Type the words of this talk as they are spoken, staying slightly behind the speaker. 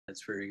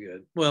That's very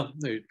good. Well,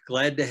 we're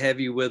glad to have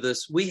you with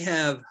us. We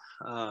have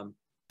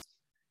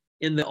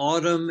in the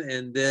autumn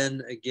and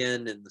then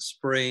again in the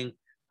spring,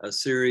 a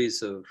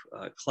series of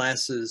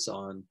classes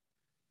on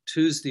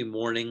Tuesday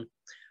morning.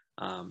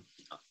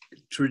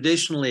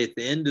 Traditionally, at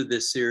the end of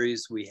this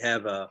series, we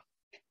have a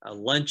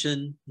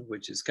luncheon,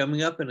 which is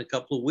coming up in a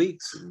couple of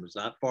weeks and was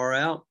not far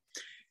out.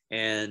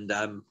 And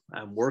I'm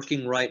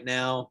working right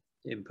now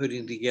in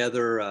putting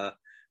together a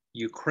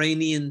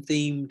Ukrainian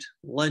themed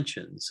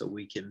luncheon, so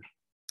we can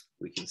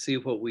see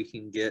what we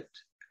can get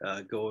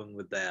going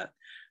with that.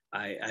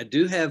 I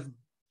do have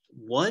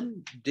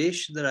one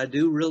dish that I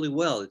do really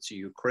well. It's a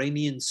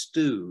Ukrainian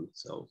stew,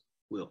 so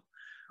we'll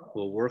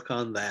work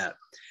on that.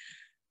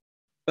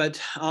 But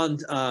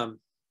on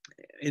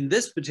in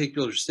this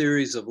particular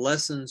series of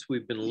lessons,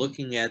 we've been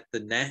looking at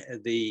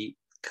the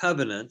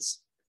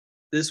covenants.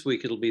 This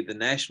week it'll be the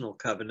national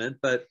covenant,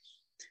 but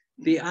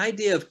the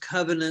idea of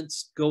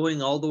covenants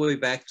going all the way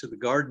back to the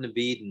Garden of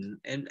Eden,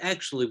 and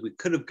actually we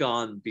could have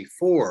gone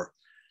before,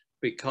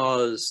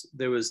 because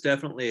there was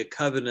definitely a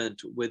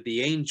covenant with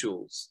the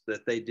angels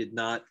that they did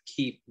not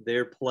keep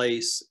their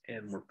place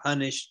and were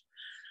punished.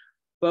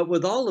 But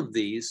with all of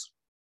these,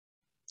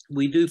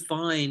 we do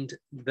find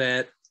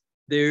that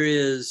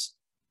there's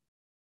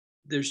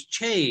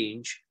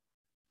change,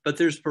 but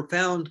there's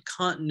profound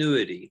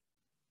continuity.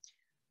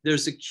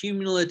 There's a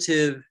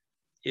cumulative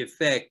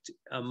effect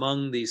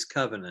among these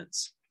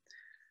covenants.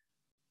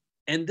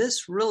 And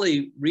this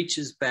really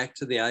reaches back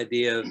to the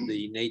idea of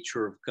the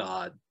nature of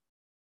God.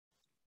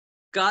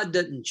 God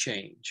doesn't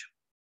change.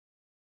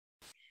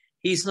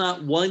 He's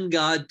not one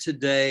God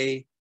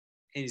today,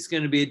 and he's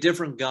going to be a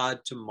different God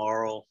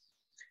tomorrow.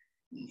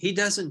 He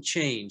doesn't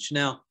change.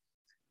 Now,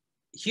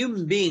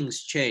 human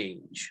beings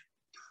change.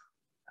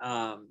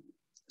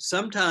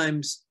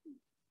 Sometimes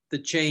the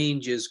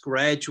change is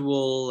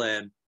gradual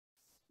and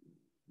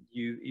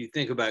you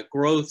think about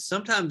growth.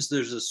 Sometimes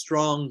there's a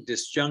strong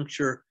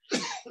disjuncture,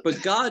 but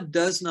God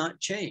does not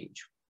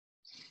change.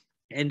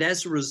 And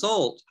as a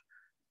result,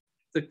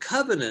 the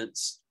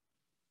covenants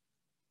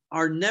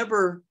are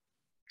never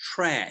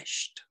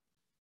trashed.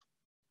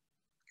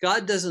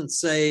 God doesn't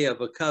say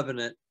of a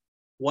covenant,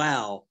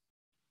 wow,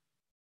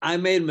 I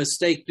made a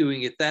mistake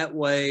doing it that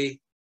way.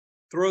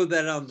 Throw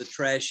that on the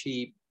trash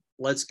heap.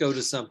 Let's go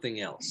to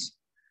something else.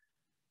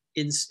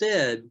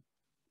 Instead,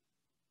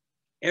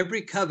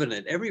 every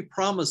covenant, every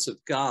promise of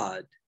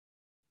God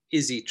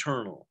is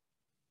eternal.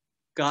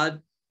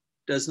 God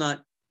does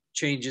not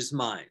change his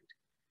mind.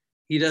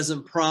 He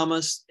doesn't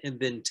promise and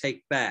then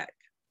take back.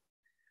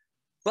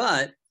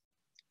 But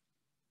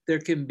there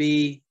can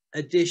be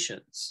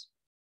additions.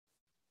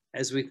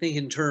 As we think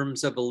in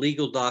terms of a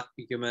legal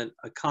document,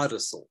 a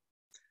codicil.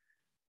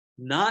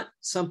 Not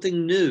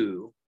something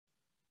new,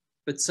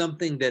 but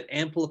something that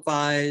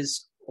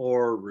amplifies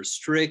or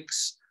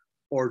restricts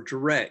or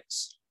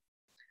directs.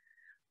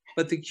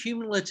 But the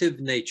cumulative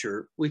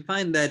nature, we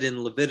find that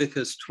in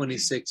Leviticus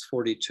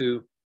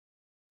 26:42.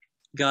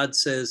 God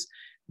says,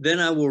 then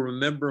I will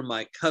remember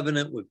my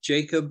covenant with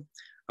Jacob.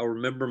 I'll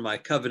remember my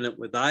covenant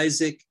with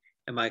Isaac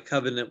and my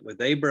covenant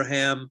with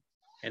Abraham,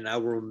 and I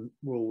will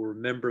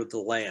remember the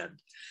land.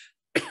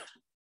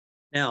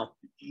 Now,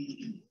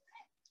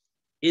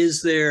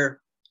 is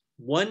there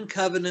one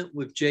covenant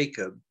with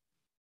Jacob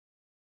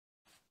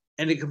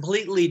and a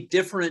completely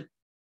different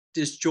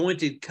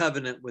disjointed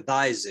covenant with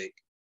Isaac,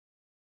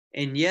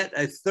 and yet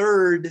a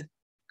third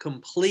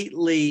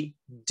completely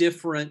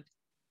different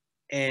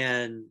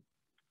and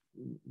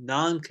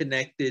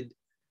non-connected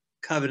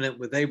covenant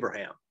with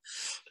Abraham?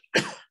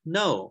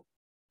 No,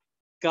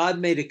 God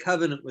made a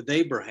covenant with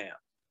Abraham.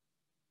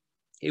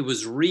 It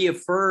was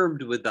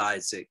reaffirmed with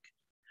Isaac.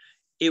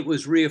 It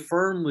was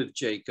reaffirmed with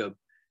Jacob,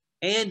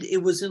 and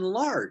it was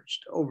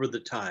enlarged over the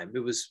time.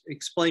 It was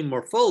explained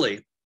more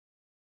fully.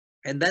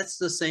 And that's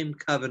the same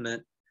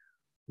covenant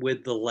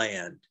with the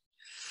land.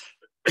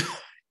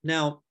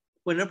 Now,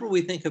 whenever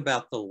we think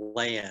about the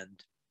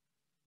land,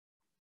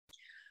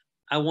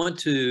 I want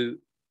to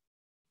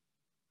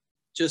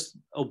just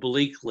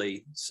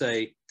obliquely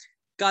say,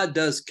 God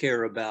does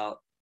care about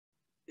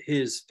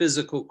his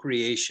physical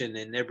creation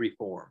in every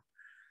form.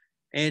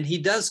 And he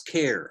does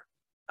care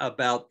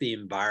about the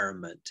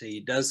environment.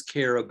 He does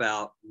care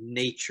about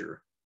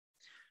nature.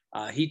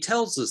 He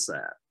tells us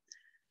that.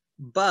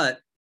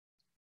 But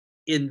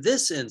in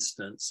this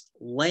instance,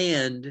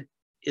 land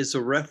is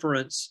a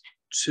reference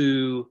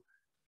to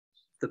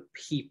the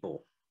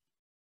people.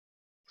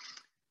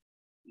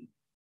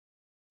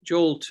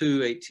 Joel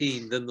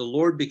 2:18, then the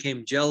Lord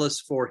became jealous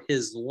for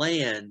his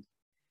land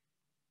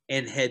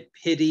and had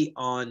pity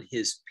on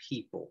his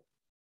people.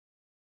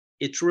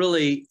 It's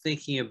really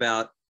thinking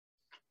about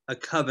a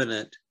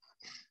covenant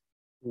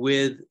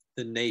with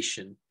the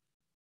nation.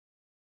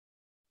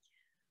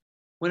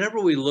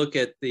 Whenever we look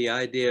at the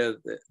idea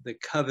of the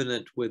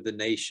covenant with the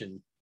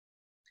nation,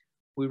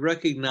 we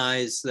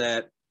recognize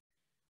that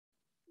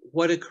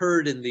what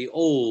occurred in the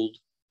old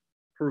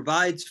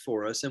provides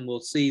for us, and we'll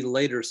see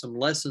later some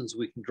lessons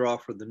we can draw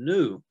for the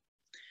new,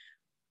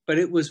 but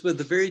it was with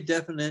a very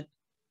definite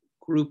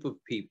group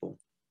of people.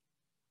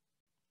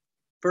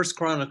 1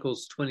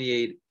 Chronicles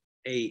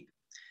 28:8.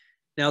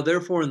 Now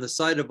therefore, in the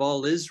sight of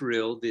all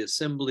Israel, the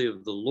assembly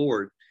of the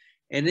Lord,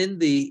 and in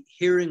the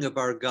hearing of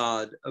our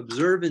God,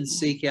 observe and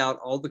seek out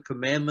all the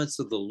commandments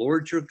of the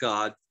Lord your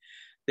God,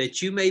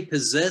 that you may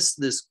possess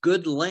this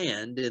good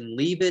land and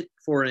leave it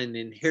for an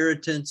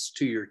inheritance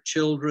to your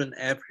children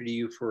after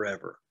you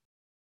forever.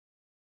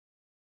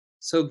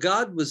 So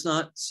God was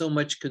not so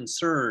much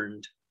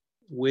concerned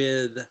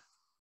with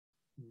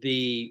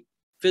the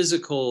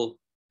physical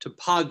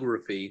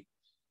topography,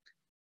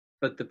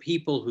 but the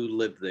people who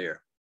live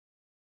there.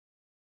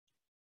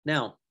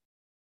 Now,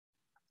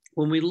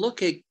 when we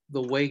look at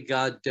the way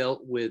God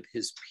dealt with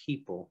his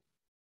people,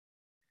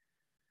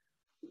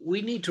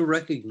 we need to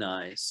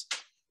recognize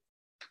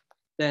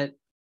that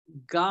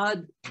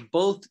God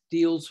both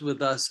deals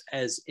with us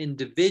as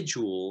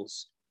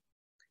individuals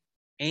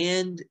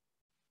and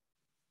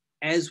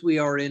as we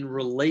are in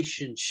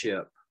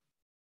relationship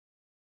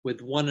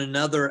with one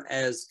another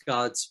as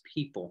God's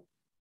people.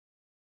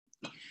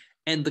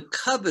 And the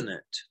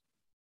covenant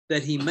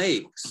that he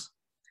makes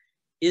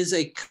is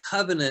a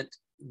covenant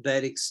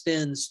that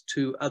extends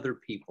to other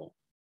people.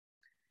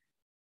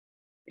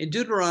 In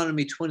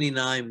Deuteronomy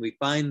 29, we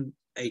find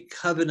a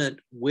covenant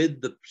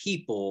with the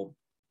people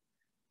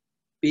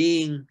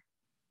being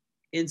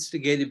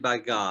instigated by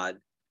God.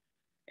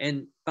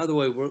 And by the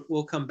way,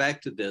 we'll come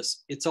back to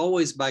this. It's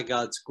always by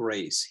God's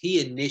grace. He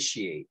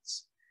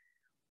initiates.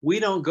 We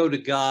don't go to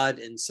God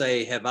and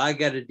say, have I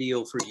got a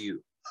deal for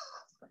you?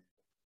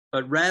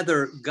 But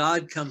rather,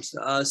 God comes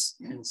to us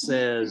and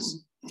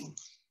says,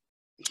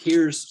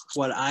 here's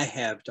what I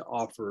have to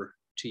offer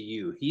to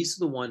you. He's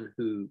the one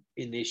who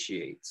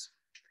initiates.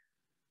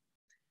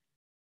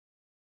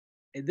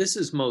 And this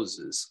is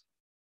Moses.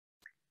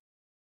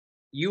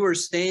 You are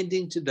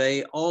standing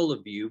today, all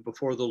of you,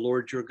 before the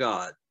Lord your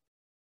God.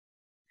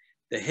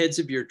 The heads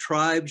of your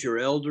tribes, your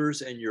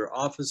elders, and your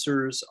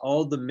officers,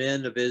 all the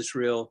men of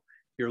Israel,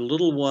 your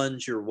little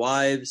ones, your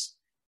wives,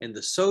 and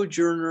the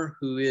sojourner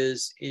who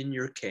is in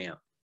your camp.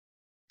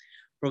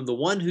 From the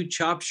one who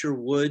chops your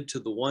wood to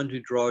the one who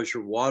draws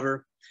your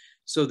water,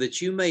 so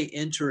that you may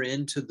enter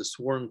into the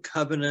sworn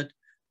covenant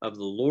of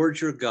the Lord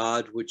your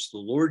God, which the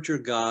Lord your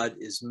God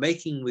is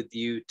making with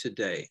you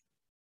today.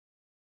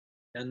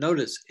 Now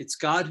notice, it's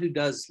God who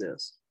does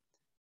this.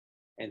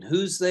 And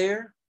who's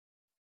there?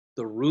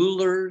 The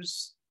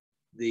rulers,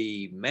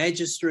 the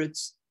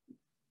magistrates,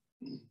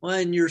 well,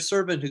 and your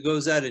servant who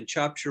goes out and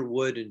chops your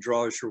wood and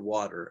draws your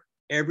water.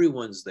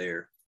 Everyone's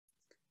there.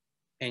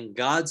 And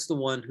God's the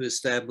one who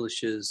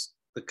establishes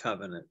the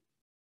covenant.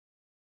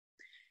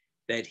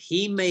 That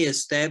he may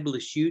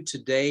establish you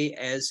today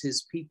as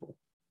his people.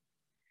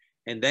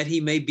 And that he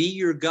may be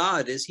your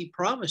God as he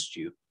promised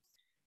you.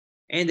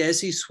 And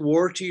as he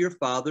swore to your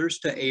fathers,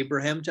 to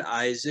Abraham, to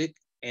Isaac,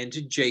 and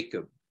to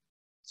Jacob.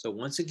 So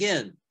once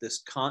again,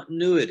 this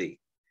continuity,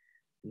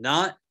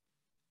 not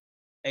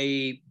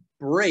a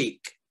break,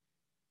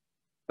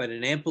 but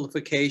an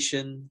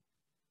amplification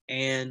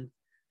and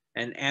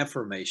an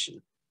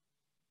affirmation.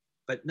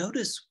 But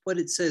notice what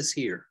it says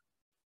here.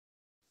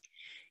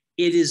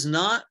 It is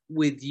not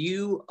with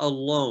you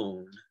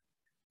alone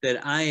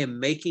that I am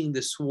making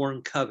the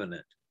sworn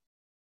covenant,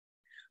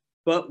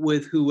 but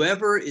with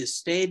whoever is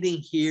standing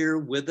here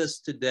with us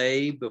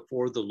today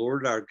before the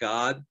Lord our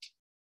God,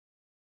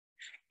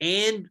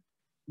 and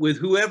with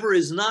whoever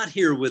is not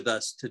here with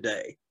us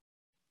today.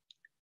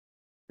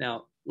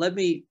 Now, let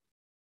me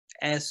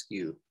ask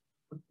you,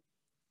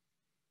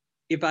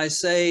 if I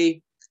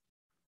say,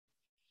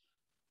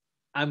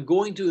 I'm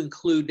going to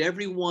include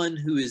everyone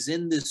who is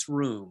in this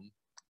room,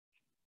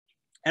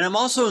 and I'm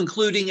also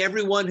including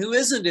everyone who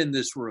isn't in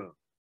this room.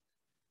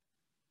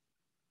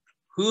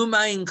 Who am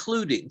I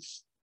including?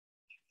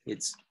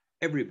 It's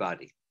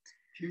everybody.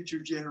 Future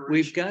generations.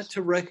 We've got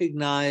to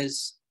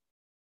recognize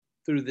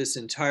through this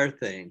entire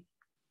thing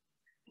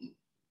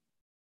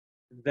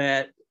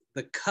that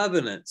the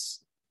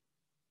covenants,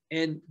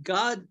 and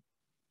God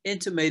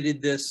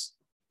intimated this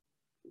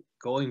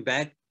going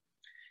back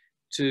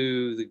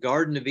to the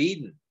Garden of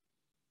Eden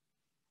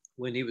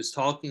when he was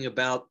talking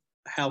about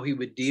how he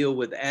would deal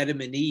with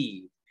Adam and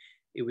Eve.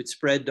 It would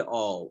spread to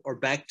all. Or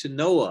back to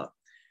Noah,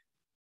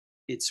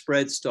 it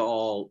spreads to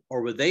all.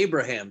 Or with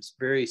Abraham,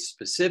 very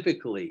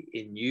specifically,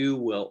 in you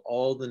will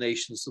all the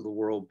nations of the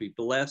world be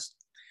blessed.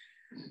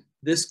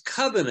 This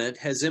covenant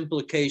has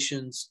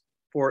implications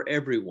for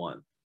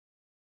everyone.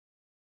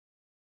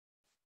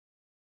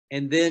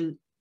 And then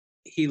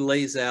he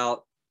lays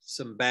out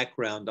some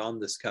background on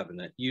this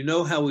covenant. You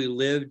know how we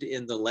lived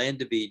in the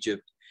land of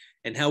Egypt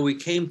and how we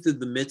came through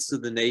the midst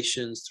of the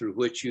nations through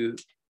which you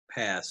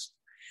passed.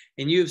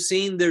 And you have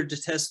seen their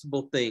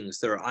detestable things,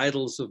 their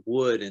idols of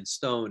wood and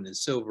stone and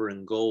silver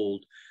and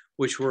gold,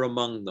 which were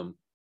among them.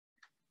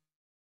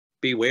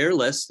 Beware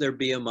lest there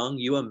be among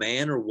you a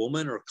man or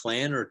woman or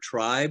clan or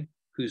tribe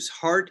whose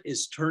heart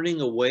is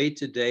turning away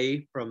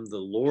today from the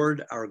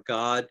Lord our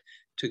God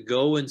to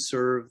go and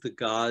serve the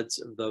gods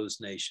of those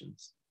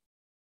nations.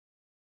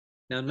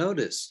 Now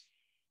notice,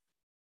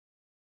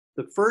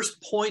 The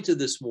first point of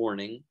this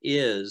morning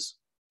is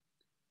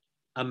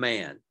a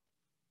man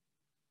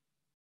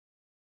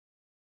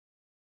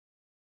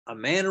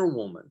or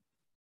woman.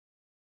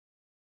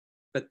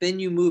 But then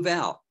you move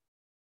out,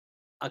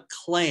 a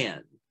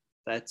clan,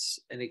 that's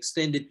an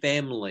extended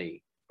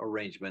family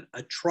arrangement,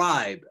 a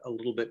tribe a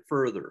little bit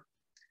further.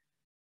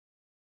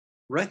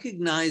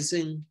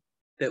 Recognizing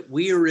that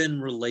we are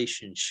in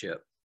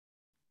relationship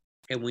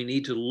and we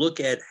need to look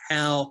at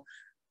how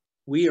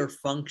we are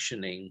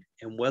functioning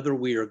and whether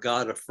we are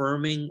God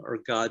affirming or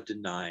God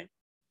denying.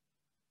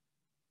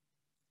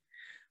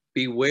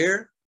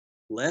 Beware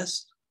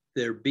lest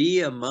there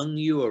be among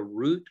you a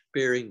root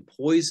bearing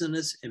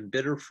poisonous and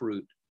bitter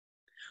fruit,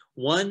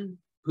 one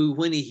who,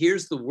 when he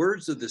hears the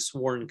words of the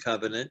sworn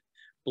covenant,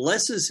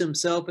 blesses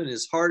himself in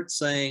his heart,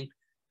 saying,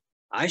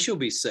 I shall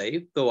be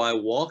saved, though I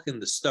walk in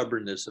the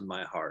stubbornness of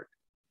my heart.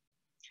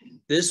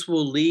 This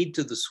will lead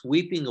to the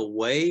sweeping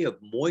away of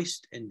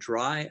moist and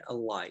dry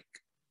alike.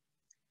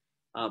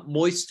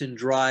 Moist and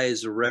dry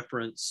is a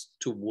reference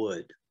to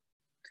wood.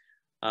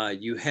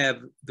 You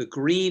have the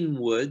green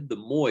wood, the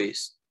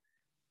moist,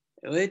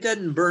 it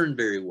doesn't burn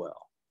very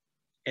well.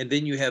 And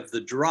then you have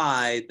the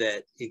dry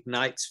that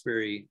ignites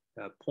very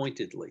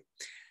pointedly.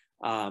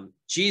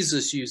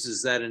 Jesus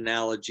uses that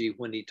analogy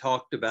when he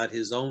talked about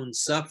his own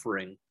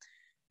suffering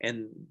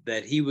and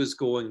that he was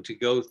going to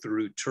go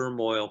through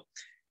turmoil.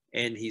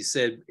 And he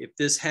said, if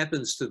this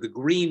happens to the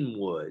green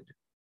wood,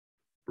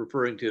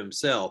 referring to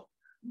himself,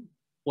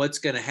 what's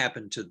going to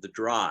happen to the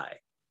dry?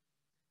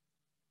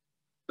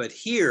 But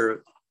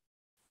here,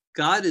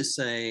 God is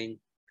saying,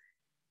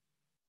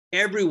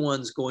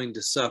 everyone's going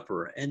to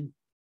suffer. And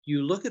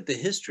you look at the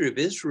history of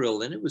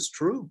Israel, and it was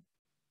true.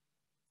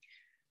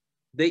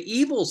 The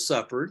evil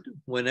suffered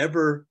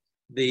whenever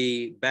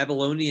the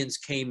Babylonians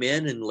came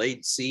in and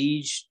laid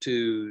siege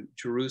to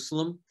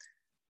Jerusalem.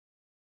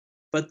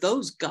 But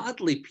those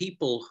godly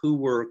people who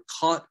were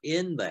caught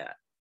in that,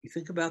 you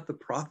think about the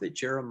prophet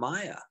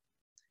Jeremiah,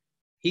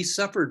 he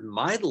suffered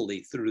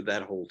mightily through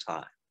that whole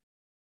time.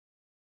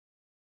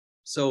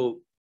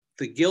 So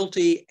the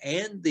guilty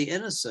and the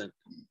innocent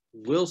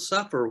will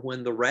suffer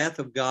when the wrath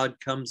of God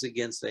comes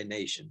against a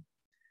nation.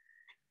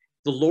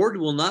 The Lord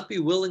will not be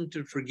willing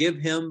to forgive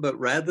him, but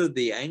rather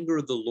the anger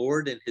of the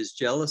Lord and his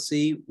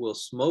jealousy will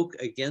smoke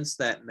against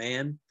that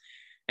man,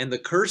 and the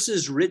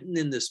curses written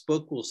in this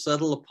book will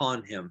settle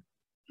upon him,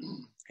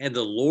 and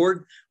the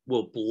Lord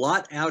will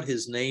blot out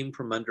his name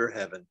from under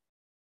heaven.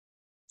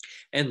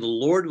 And the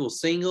Lord will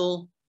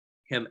single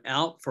him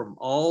out from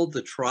all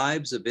the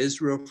tribes of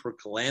Israel for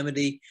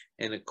calamity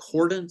in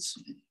accordance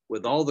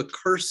with all the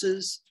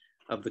curses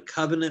of the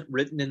covenant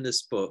written in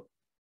this book.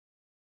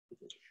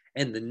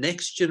 And the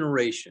next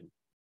generation,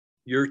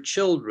 your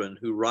children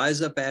who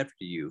rise up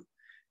after you,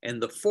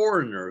 and the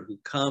foreigner who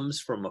comes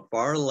from a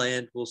far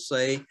land will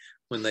say,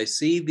 when they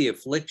see the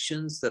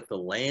afflictions that the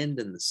land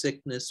and the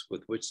sickness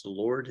with which the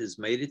Lord has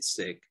made it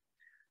sick,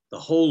 the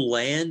whole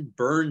land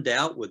burned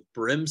out with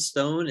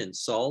brimstone and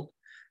salt,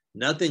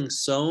 nothing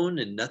sown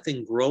and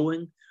nothing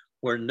growing,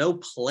 where no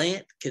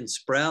plant can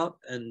sprout,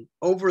 an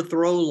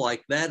overthrow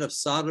like that of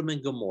Sodom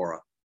and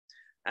Gomorrah,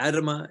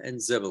 Adamah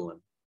and Zebulun,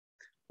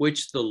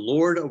 which the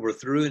Lord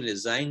overthrew in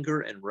his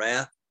anger and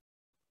wrath.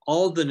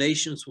 All the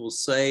nations will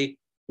say,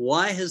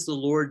 why has the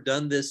Lord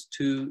done this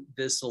to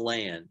this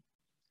land?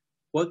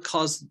 What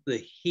caused the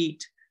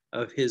heat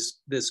of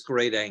this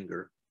great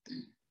anger?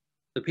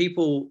 The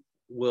people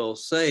will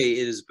say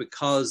it is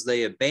because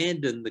they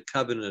abandoned the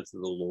covenant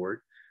of the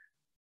Lord,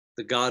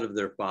 the God of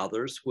their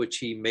fathers, which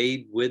he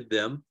made with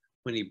them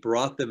when he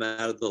brought them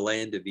out of the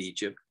land of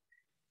Egypt,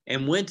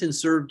 and went and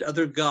served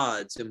other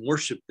gods and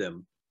worshiped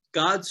them,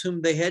 gods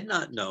whom they had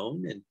not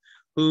known and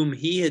whom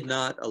he had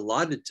not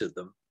allotted to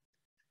them.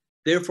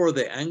 Therefore,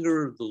 the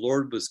anger of the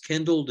Lord was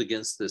kindled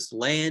against this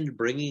land,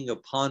 bringing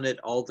upon it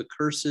all the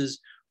curses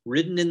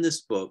written in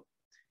this book.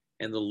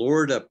 And the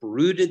Lord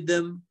uprooted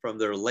them from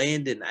their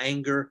land in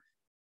anger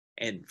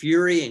and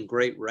fury and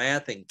great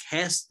wrath, and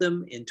cast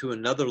them into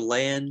another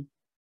land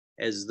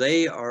as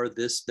they are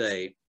this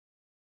day.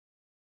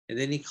 And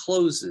then he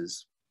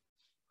closes,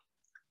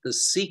 the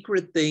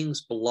secret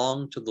things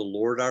belong to the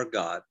Lord our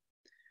God,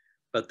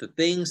 but the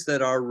things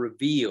that are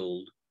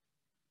revealed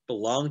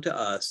belong to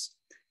us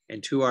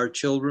and to our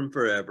children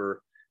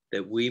forever,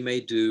 that we may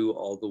do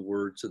all the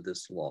words of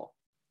this law.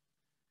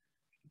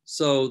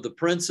 So the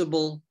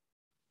principle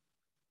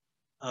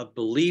of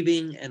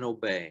believing and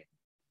obeying,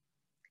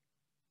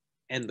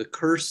 and the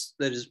curse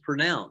that is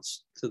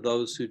pronounced to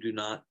those who do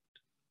not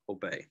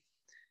obey.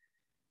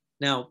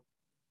 Now,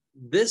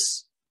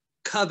 this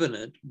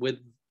covenant with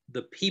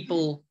the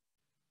people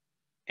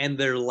and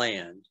their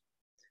land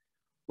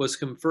was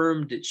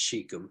confirmed at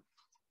Shechem.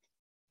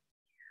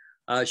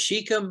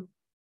 Shechem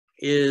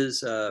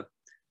is a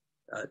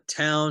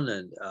town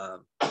and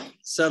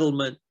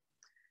settlement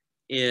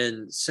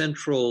in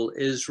central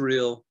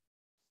Israel,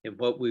 in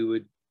what we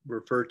would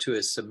refer to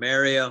as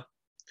Samaria.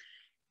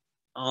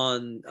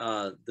 On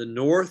the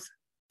north,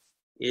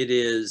 it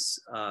is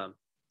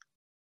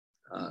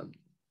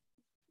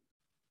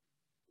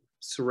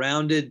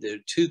surrounded. There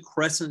are two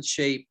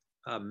crescent-shaped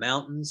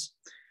mountains.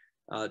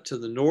 To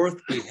the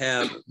north, we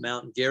have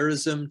Mount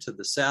Gerizim. To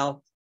the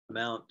south,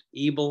 Mount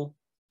Ebal.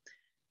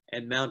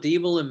 And Mount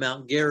Ebal and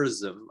Mount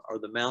Gerizim are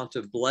the Mount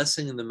of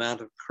blessing and the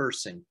Mount of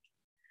cursing.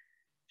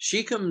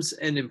 Shechem's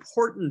an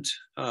important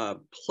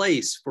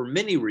place for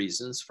many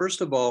reasons.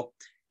 First of all,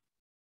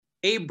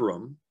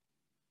 Abraham,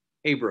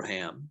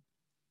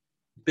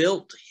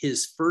 built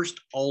his first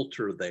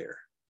altar there.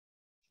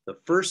 The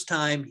first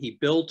time he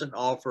built an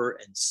altar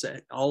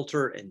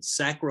and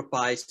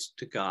sacrificed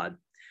to God.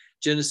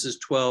 Genesis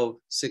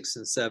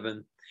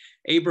 12:6-7.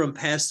 Abram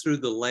passed through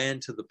the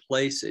land to the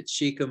place at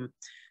Shechem,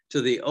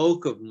 to the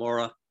oak of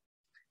Moreh.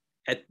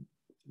 At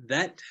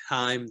that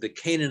time, the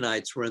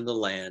Canaanites were in the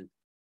land.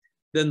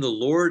 Then the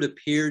Lord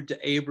appeared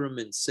to Abram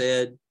and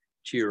said,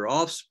 "To your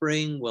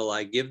offspring will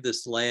I give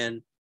this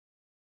land."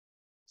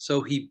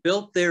 So he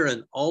built there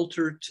an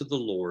altar to the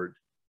Lord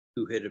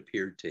who had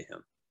appeared to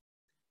him.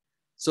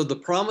 So the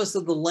promise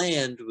of the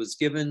land was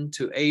given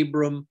to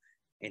Abram,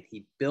 and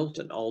he built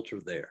an altar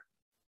there.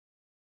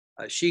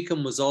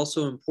 Shechem was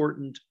also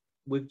important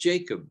with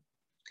Jacob.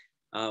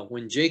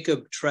 When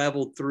Jacob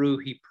traveled through,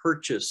 he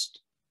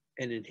purchased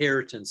an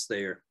inheritance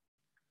there.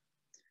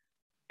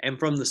 And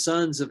from the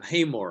sons of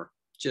Hamor,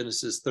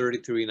 Genesis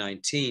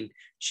 33:19,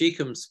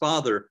 Shechem's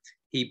father,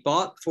 he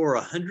bought for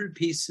 100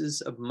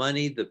 pieces of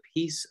money the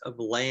piece of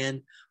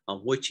land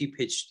on which he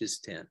pitched his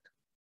tent.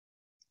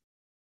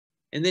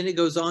 And then it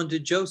goes on to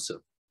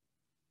Joseph.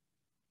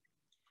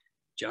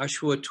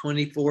 Joshua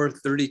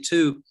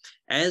 24:32,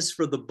 as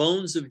for the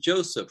bones of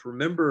Joseph,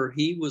 remember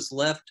he was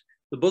left,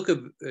 the book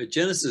of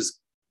Genesis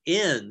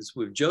ends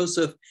with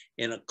Joseph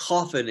in a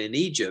coffin in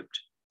Egypt.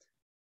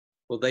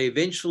 Well, they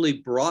eventually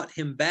brought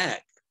him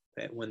back.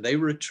 When they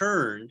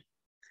returned,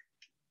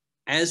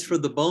 as for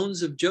the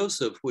bones of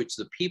Joseph, which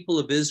the people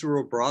of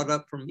Israel brought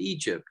up from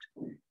Egypt,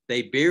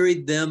 they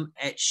buried them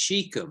at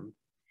Shechem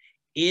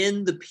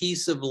in the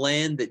piece of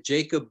land that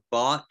Jacob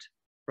bought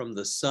from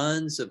the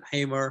sons of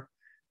Hamor,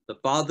 the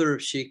father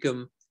of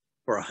Shechem,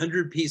 for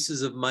 100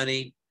 pieces of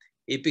money.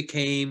 It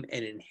became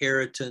an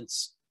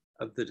inheritance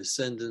of the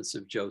descendants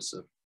of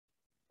Joseph.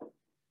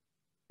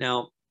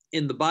 Now,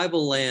 in the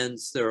Bible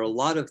lands, there are a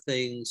lot of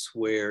things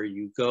where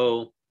you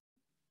go,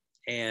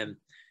 and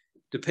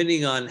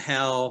depending on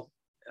how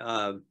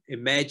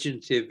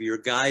imaginative your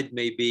guide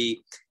may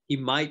be, he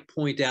might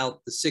point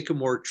out the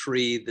sycamore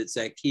tree that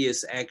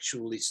Zacchaeus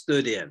actually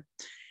stood in,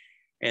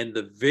 and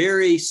the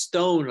very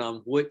stone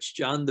on which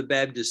John the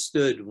Baptist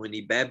stood when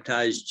he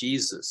baptized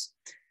Jesus.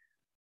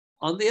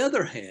 On the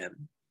other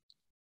hand,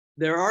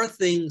 there are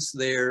things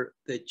there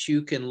that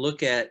you can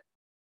look at,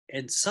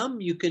 and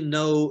some you can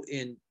know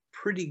in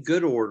pretty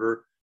good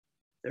order.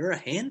 There are a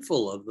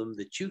handful of them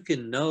that you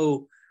can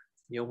know.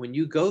 When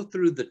you go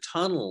through the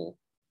tunnel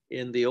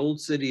in the old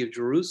city of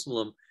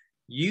Jerusalem,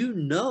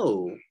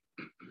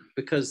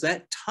 because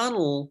that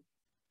tunnel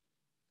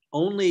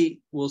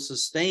only will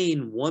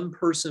sustain one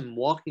person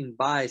walking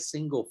by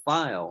single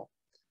file.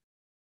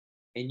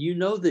 And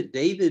that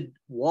David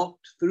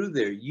walked through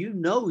there.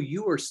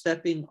 You are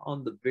stepping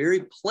on the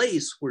very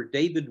place where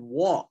David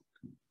walked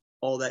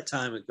all that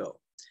time ago.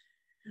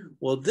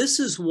 Well, this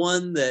is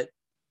one that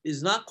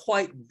is not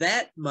quite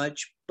that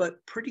much,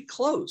 but pretty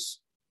close.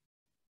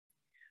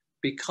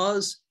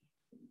 Because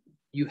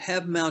you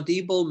have Mount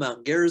Ebal,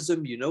 Mount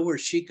Gerizim, you know where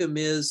Shechem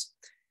is.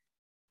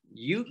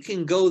 You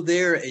can go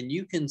there and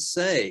you can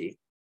say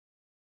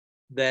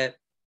that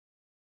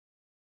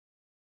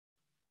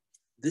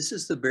this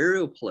is the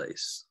burial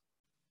place.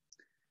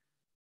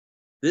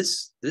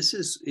 This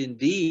is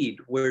indeed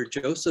where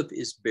Joseph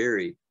is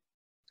buried.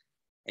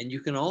 And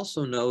you can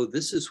also know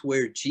this is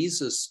where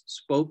Jesus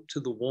spoke to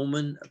the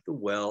woman of the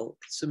well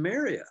in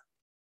Samaria.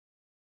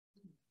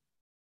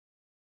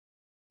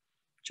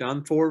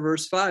 John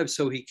 4:5,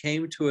 so he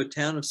came to a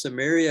town of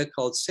Samaria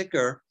called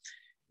Sychar,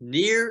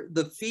 near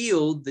the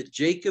field that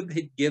Jacob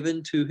had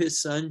given to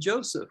his son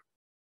Joseph.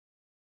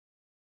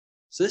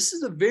 So this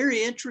is a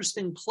very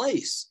interesting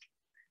place.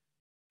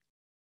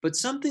 But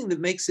something that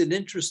makes it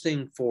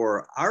interesting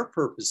for our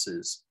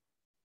purposes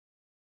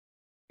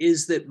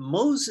is that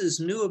Moses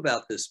knew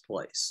about this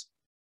place.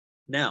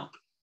 Now,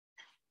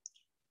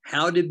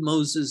 how did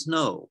Moses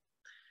know?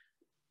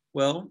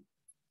 Well,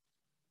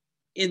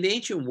 in the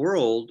ancient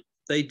world,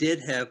 they did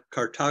have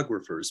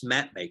cartographers,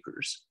 map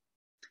makers,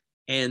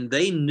 and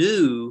they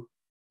knew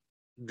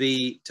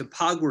the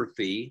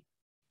topography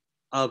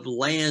of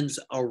lands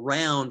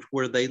around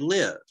where they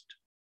lived.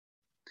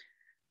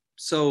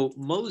 So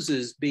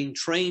Moses, being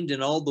trained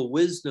in all the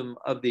wisdom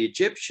of the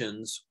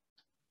Egyptians,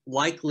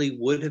 likely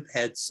would have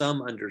had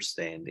some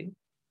understanding.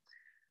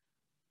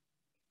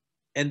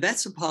 And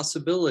that's a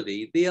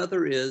possibility. The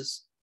other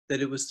is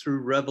that it was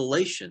through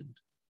revelation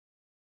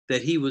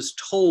that he was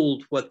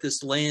told what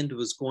this land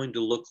was going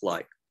to look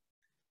like.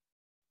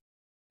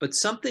 But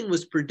something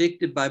was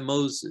predicted by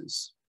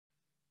Moses.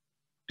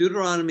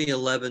 Deuteronomy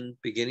 11,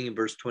 beginning in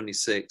verse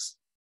 26.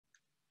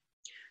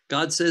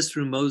 God says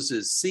through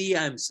Moses, "See,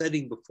 I'm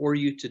setting before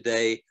you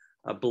today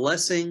a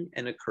blessing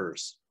and a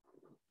curse.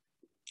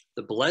 The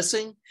The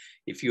blessing,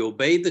 if you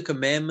obey the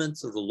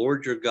commandments of the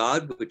Lord your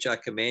God, which I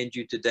command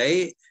you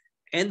today,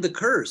 and the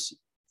curse,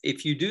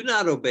 if you do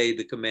not obey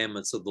the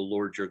commandments of the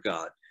Lord your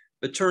God,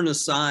 but turn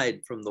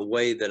aside from the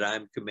way that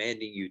I'm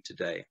commanding you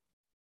today,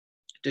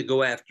 to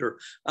go after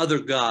other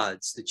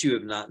gods that you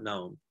have not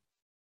known.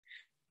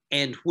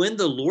 And when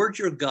the Lord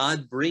your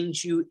God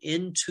brings you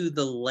into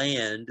the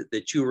land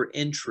that you are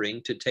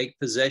entering to take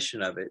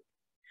possession of it,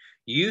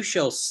 you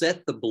shall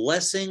set the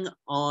blessing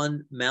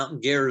on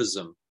Mount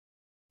Gerizim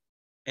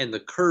and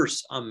the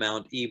curse on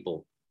Mount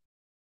Ebal.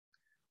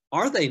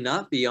 Are they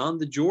not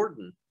beyond the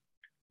Jordan,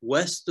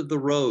 west of the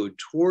road,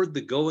 toward the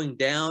going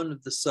down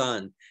of the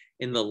sun,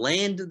 in the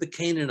land of the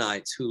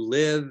Canaanites who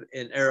live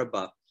in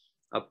Arabah,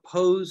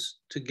 opposed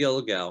to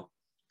Gilgal,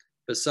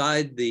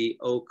 beside the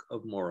oak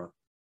of Moreh?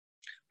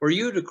 For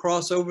you to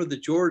cross over the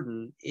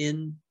Jordan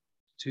in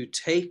to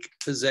take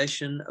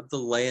possession of the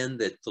land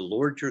that the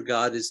Lord your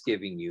God is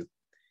giving you.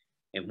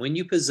 And when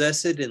you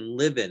possess it and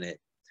live in it,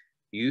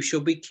 you shall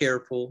be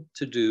careful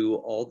to do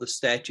all the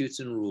statutes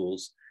and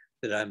rules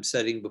that I'm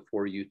setting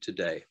before you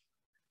today.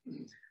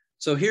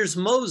 So here's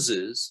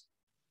Moses,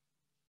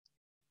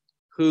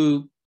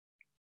 who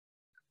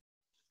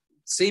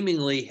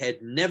seemingly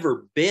had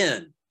never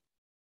been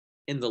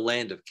in the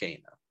land of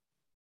Canaan.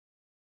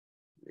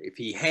 If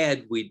he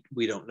had, we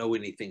don't know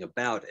anything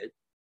about it.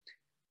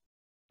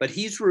 But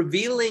he's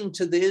revealing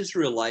to the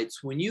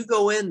Israelites, when you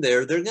go in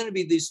there, there are going to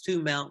be these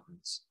two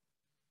mountains.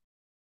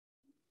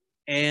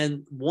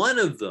 And one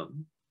of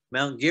them,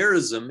 Mount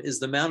Gerizim, is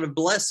the Mount of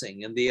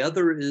Blessing, and the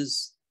other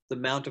is the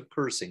Mount of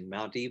Cursing,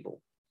 Mount Ebal.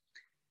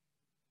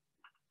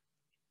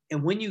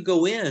 And when you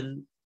go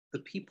in, the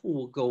people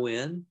will go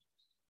in,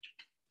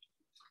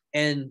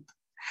 and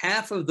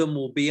half of them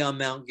will be on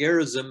Mount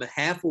Gerizim,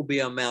 half will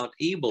be on Mount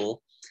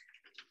Ebal.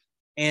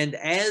 And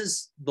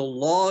as the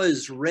law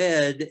is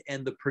read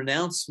and the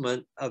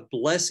pronouncement of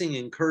blessing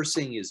and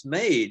cursing is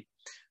made,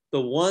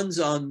 the ones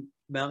on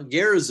Mount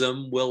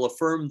Gerizim will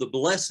affirm the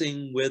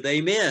blessing with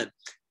amen.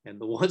 And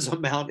the ones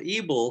on Mount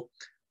Ebal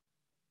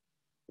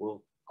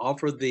will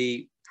offer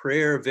the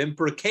prayer of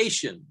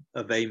imprecation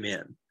of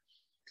amen.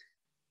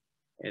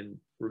 And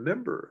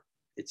remember,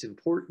 it's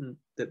important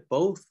that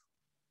both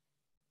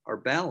are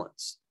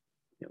balanced.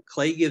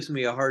 Clay gives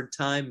me a hard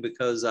time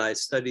because I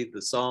studied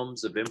the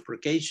Psalms of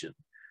imprecation,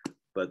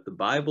 but the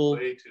Bible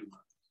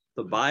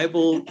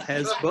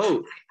has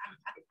both.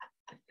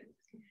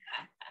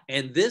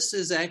 And this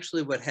is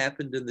actually what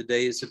happened in the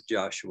days of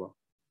Joshua.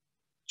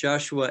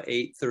 Joshua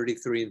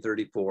 8:33 and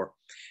 34.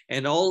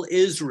 And all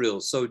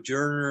Israel,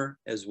 sojourner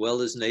as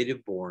well as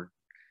native born,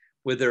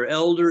 with their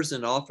elders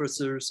and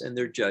officers and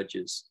their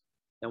judges.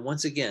 And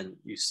once again,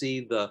 you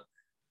see the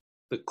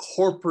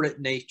corporate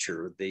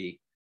nature, the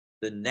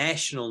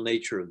national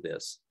nature of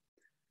this.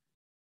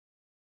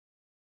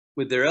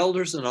 With their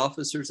elders and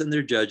officers and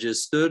their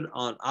judges, stood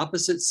on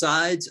opposite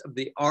sides of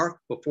the ark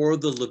before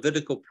the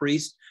Levitical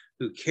priest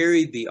who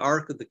carried the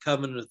ark of the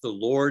covenant of the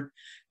Lord,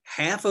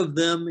 half of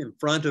them in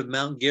front of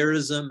Mount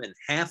Gerizim and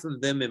half of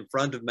them in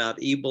front of Mount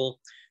Ebal,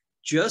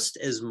 just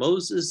as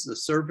Moses, the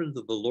servant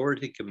of the Lord,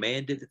 had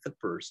commanded at the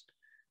first,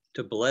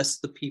 to bless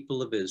the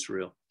people of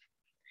Israel.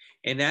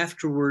 And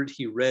afterward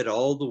he read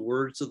all the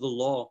words of the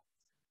law,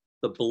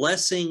 the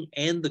blessing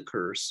and the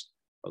curse,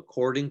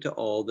 according to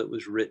all that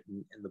was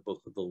written in the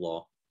book of the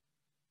law.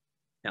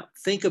 Now,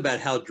 think about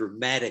how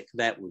dramatic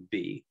that would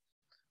be.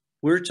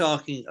 We're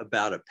talking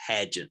about a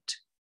pageant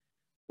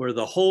where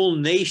the whole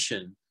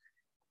nation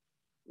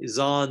is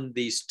on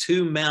these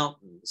two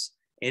mountains,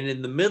 and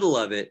in the middle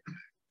of it,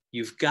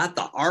 you've got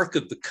the Ark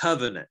of the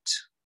Covenant.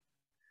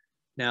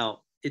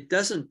 Now, it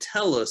doesn't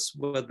tell us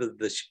whether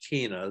the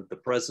Shekinah, the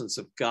presence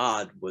of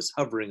God, was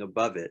hovering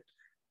above it.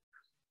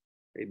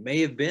 It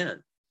may have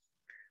been.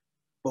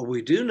 But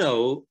we do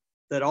know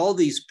that all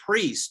these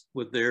priests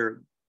with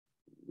their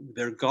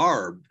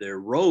garb, their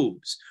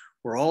robes,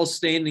 were all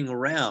standing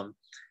around.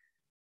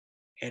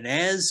 And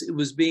as it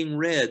was being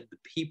read, the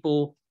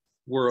people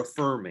were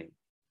affirming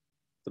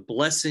the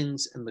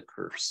blessings and the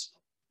curse.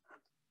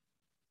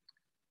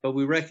 But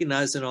we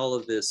recognize in all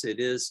of this, it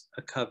is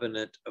a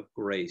covenant of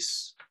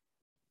grace.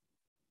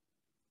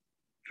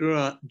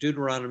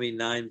 Deuteronomy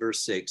 9,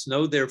 verse 6.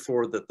 Know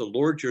therefore that the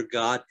Lord your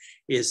God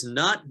is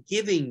not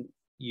giving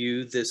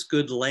you this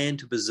good land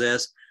to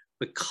possess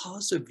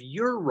because of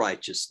your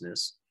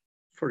righteousness,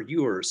 for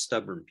you are a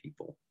stubborn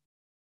people.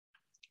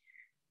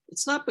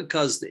 It's not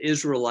because the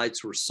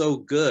Israelites were so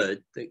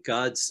good that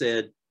God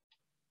said,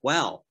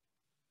 wow,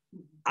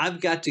 I've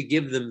got to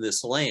give them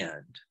this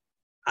land.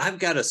 I've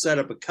got to set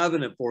up a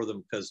covenant for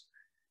them because,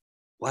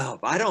 wow,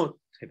 if I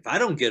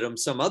don't get them,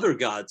 some other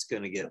God's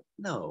going to get them.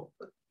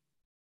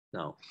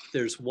 No,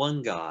 there's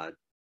one God.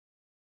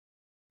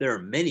 There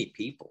are many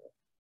people.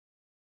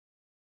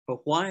 But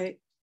why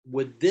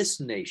would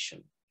this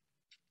nation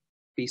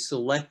be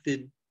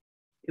selected?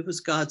 It was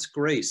God's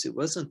grace. It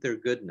wasn't their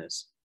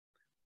goodness.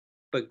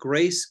 But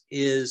grace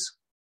is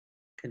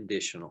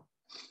conditional.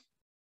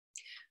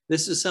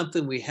 This is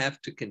something we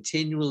have to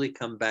continually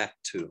come back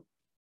to.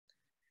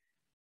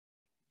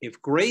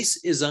 If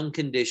grace is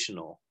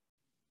unconditional,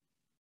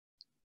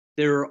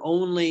 there are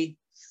only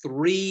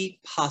three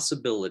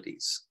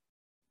possibilities.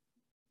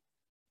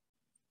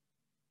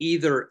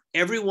 Either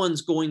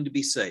everyone's going to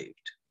be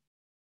saved,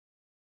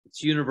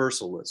 it's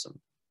universalism,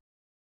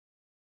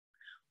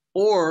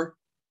 or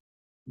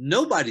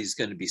nobody's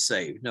going to be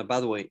saved. Now, by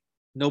the way,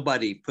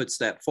 nobody puts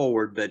that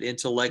forward, but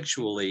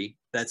intellectually,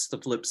 that's the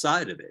flip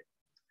side of it.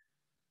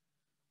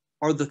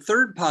 Or the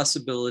third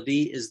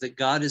possibility is that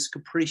God is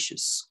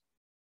capricious,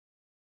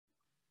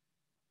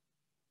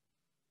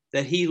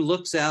 that he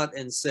looks out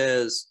and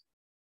says,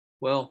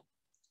 well,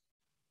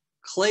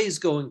 Clay's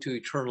going to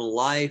eternal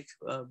life.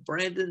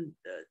 Brandon,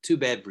 too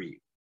bad for you.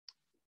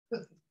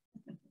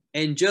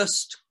 And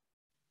just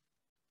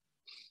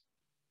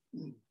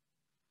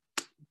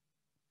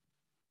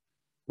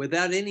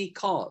without any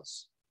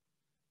cause,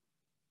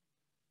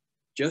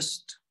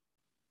 just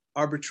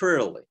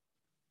arbitrarily.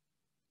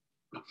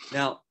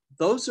 Now,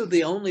 those are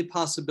the only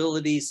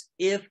possibilities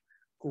if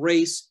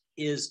grace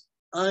is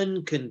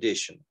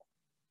unconditional.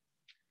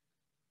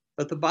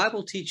 But the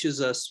Bible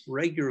teaches us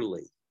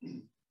regularly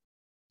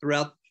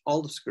throughout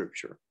all of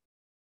Scripture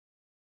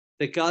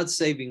that God's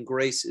saving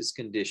grace is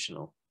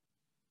conditional.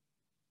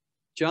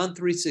 John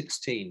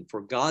 3:16,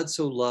 for God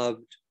so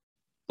loved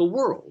the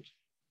world.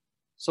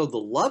 So the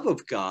love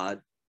of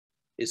God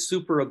is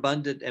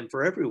superabundant and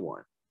for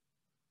everyone.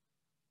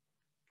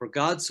 For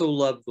God so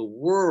loved the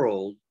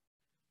world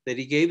that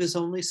he gave his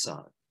only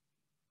Son,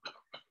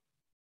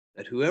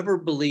 that whoever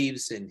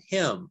believes in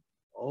him,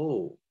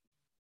 oh,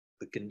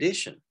 the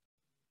condition,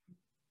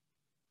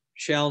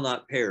 shall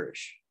not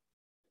perish,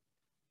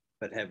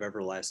 but have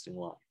everlasting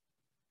life.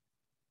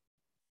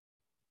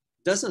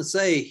 It doesn't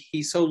say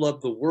he so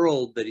loved the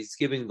world that he's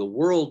giving the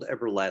world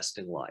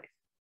everlasting life.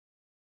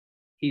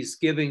 He's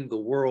giving the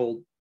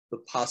world the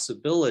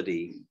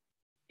possibility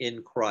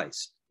in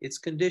Christ. It's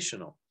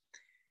conditional.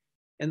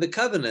 And the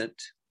covenant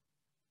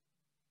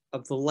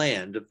of the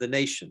land, of the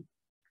nation,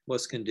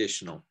 was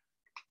conditional.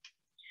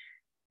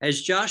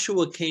 As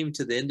Joshua came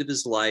to the end of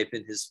his life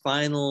in his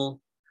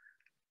final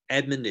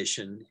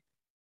admonition,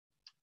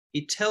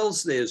 he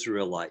tells the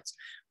Israelites,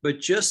 but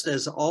just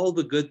as all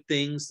the good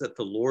things that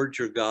the Lord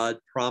your God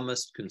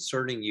promised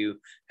concerning you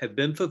have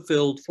been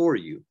fulfilled for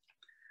you,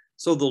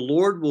 so the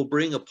Lord will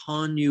bring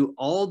upon you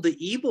all the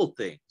evil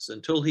things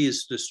until he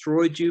has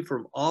destroyed you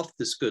from off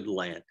this good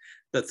land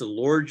that the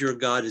Lord your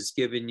God has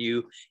given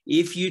you,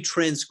 if you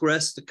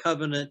transgress the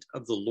covenant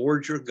of the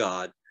Lord your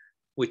God,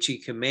 which he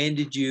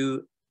commanded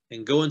you,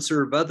 and go and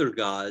serve other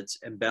gods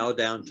and bow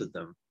down to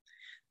them.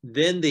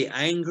 Then the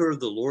anger of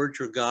the Lord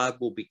your God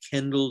will be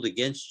kindled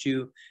against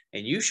you,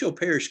 and you shall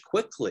perish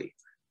quickly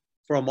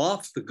from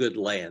off the good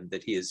land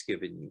that he has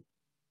given you.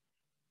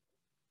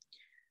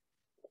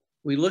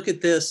 We look at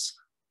this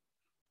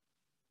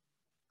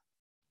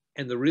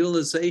and the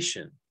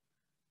realization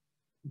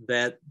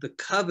that the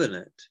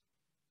covenant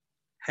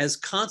has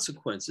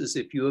consequences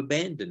if you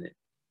abandon it.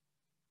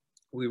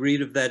 We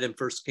read of that in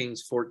 1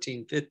 Kings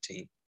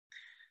 14:15.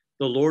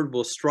 The Lord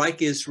will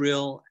strike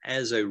Israel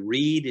as a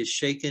reed is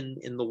shaken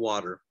in the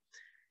water,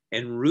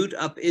 and root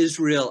up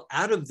Israel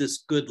out of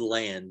this good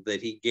land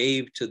that he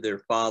gave to their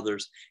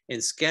fathers,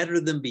 and scatter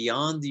them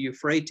beyond the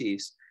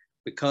Euphrates,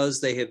 because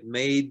they have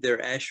made their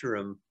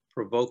Asherim,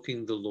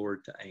 provoking the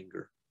Lord to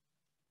anger.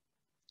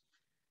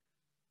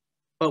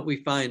 But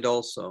we find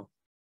also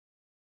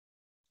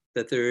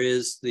that there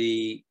is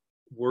the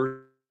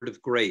word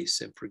of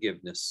grace and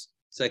forgiveness.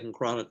 2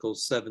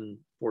 Chronicles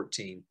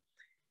 7:14.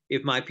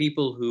 If my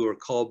people who are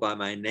called by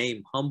my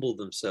name humble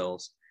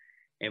themselves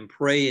and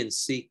pray and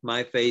seek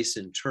my face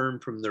and turn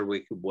from their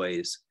wicked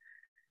ways,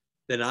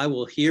 then I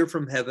will hear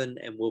from heaven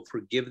and will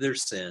forgive their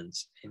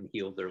sins and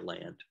heal their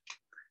land.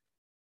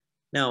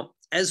 Now,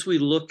 as we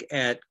look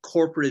at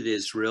corporate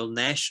Israel,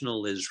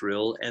 national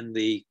Israel, and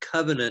the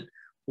covenant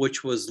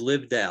which was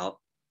lived out,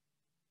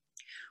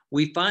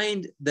 we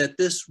find that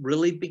this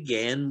really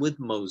began with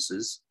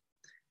Moses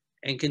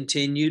and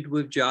continued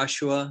with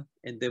Joshua,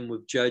 and then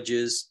with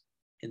Judges,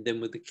 and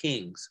then with the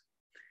Kings.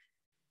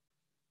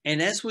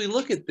 And as we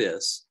look at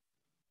this,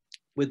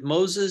 with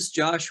Moses,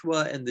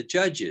 Joshua, and the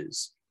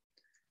Judges,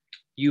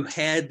 you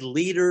had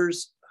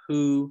leaders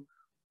who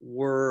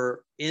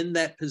were in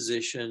that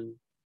position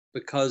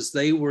because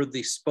they were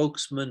the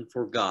spokesman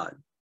for God.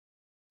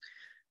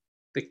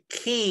 The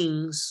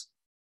kings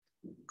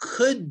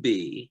could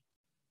be,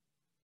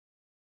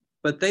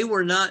 but they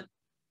were not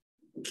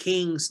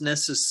kings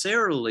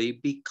necessarily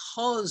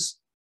because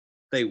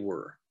they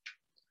were.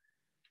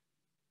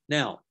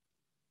 Now,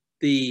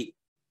 the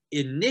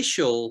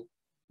initial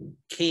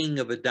king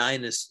of a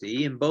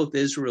dynasty in both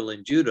Israel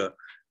and Judah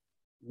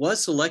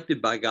was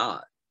selected by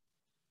God,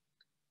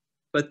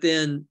 but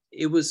then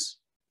it was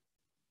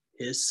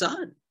his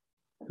son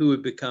who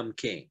would become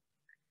king.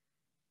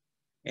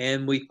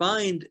 And we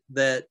find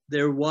that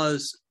there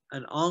was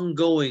an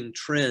ongoing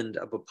trend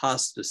of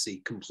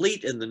apostasy,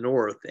 complete in the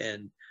north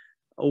and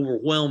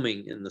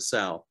overwhelming in the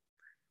south.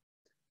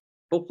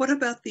 But what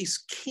about these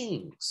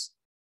kings?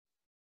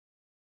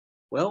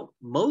 Well,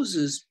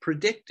 Moses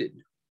predicted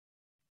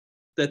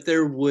that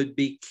there would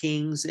be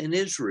kings in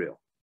Israel.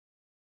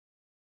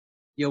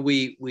 You know,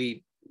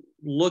 we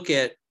look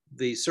at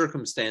the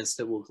circumstance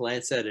that we'll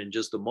glance at in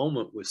just a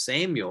moment with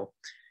Samuel,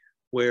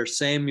 where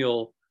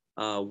Samuel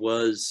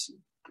was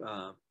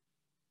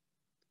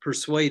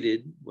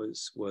persuaded,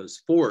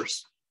 was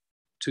forced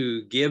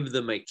to give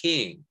them a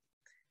king.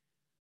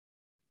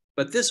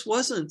 But this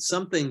wasn't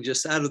something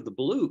just out of the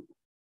blue.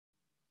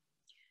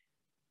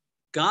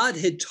 God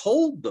had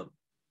told them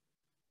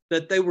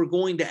that they were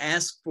going to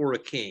ask for a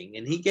king,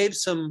 and he gave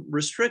some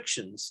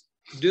restrictions.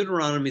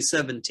 Deuteronomy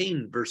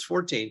 17, verse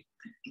 14,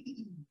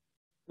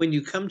 when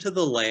you come to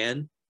the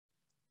land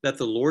that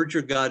the Lord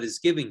your God is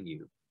giving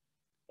you,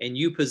 and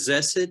you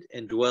possess it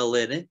and dwell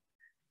in it,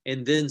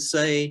 and then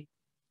say,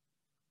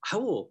 I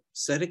will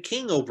set a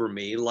king over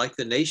me like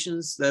the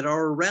nations that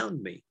are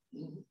around me.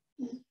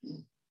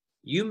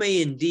 You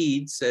may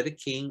indeed set a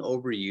king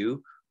over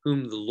you,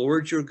 whom the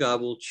Lord your God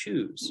will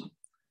choose.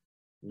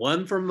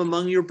 One from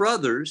among your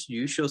brothers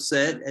you shall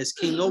set as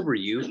king over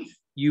you.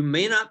 You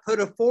may not put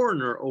a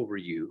foreigner over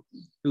you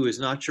who is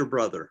not your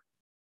brother.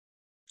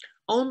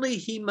 Only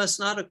he must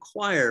not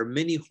acquire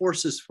many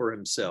horses for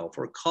himself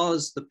or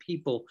cause the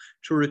people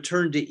to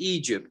return to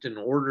Egypt in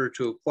order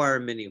to acquire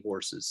many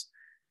horses.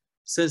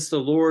 Since the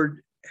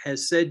Lord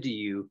has said to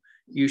you,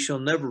 you shall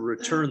never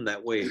return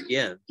that way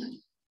again.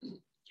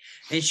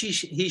 And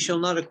he shall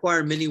not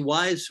acquire many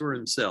wives for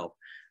himself,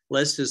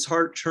 lest his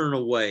heart turn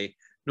away,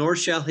 nor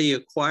shall he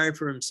acquire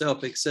for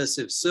himself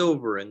excessive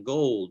silver and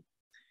gold.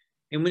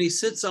 And when he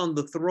sits on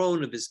the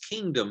throne of his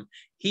kingdom,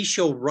 he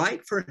shall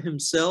write for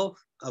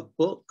himself a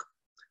book,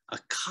 a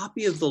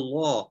copy of the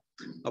law,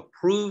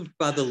 approved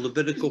by the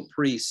Levitical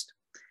priest,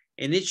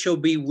 and it shall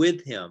be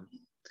with him,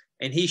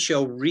 and he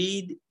shall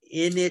read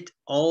in it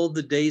all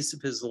the days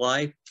of his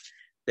life,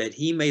 that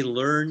he may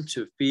learn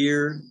to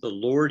fear the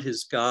Lord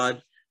his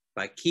God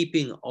by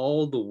keeping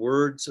all the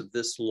words of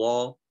this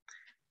law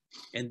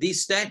and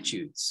these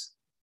statutes,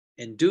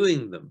 and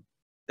doing them,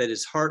 that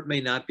his heart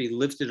may not be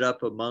lifted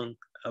up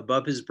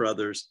above his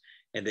brothers,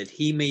 and that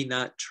he may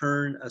not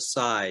turn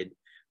aside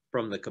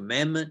from the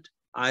commandment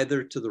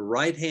either to the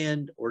right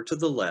hand or to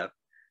the left,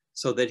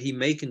 so that he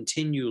may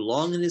continue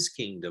long in his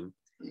kingdom,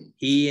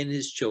 he and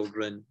his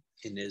children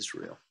in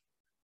Israel.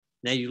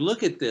 Now you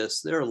look at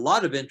this, there are a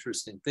lot of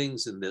interesting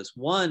things in this.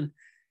 One,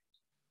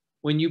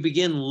 when you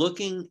begin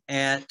looking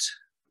at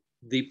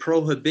the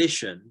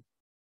prohibition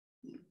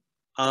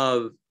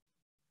of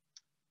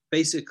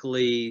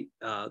basically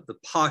the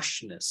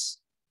poshness,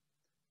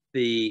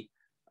 the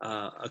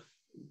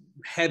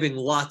having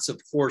lots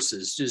of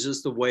horses, is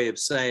just a way of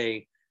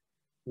saying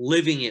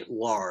living at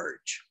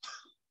large.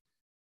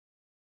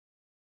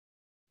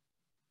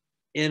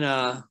 In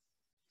a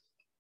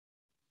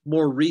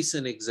more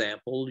recent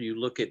example, you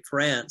look at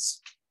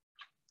France,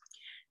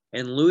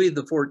 and Louis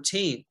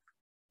XIV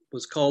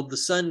was called the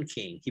Sun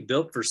King. He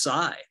built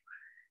Versailles,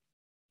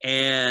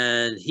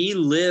 and he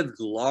lived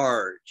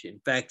large. In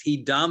fact, he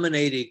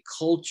dominated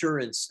culture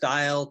and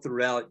style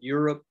throughout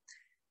Europe.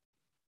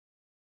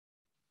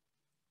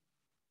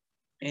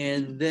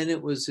 And then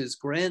it was his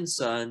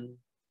grandson,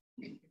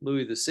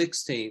 Louis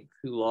XVI,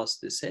 who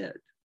lost his head.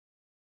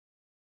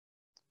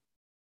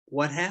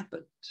 What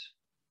happened?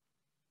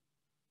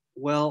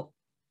 Well,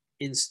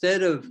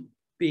 instead of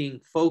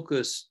being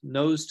focused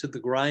nose to the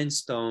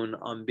grindstone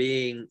on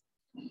being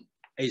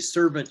a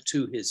servant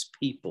to his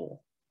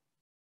people.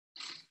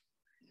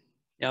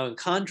 Now, in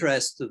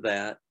contrast to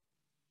that,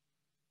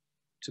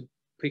 to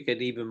pick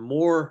an even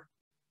more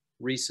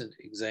recent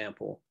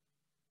example,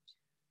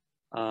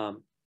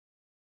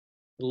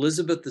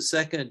 Elizabeth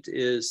II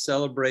is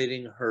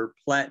celebrating her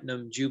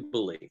Platinum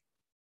Jubilee.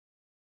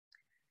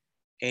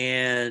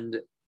 And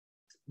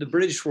the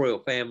British royal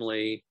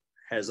family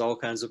has all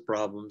kinds of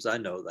problems. I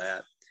know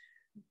that.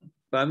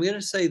 But I'm going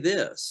to say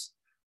this.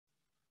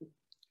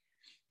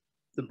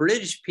 The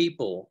British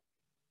people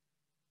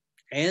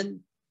and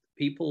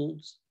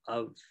peoples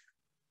of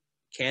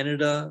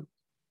Canada,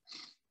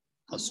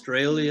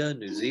 Australia,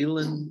 New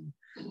Zealand,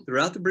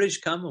 throughout the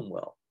British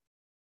Commonwealth,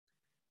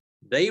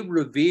 they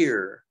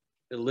revere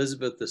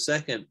Elizabeth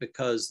II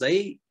because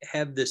they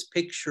have this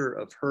picture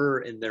of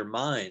her in their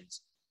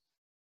minds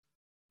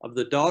of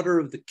the daughter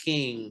of the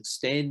king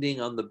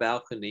standing on the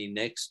balcony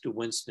next to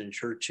Winston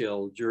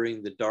Churchill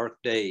during the dark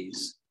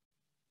days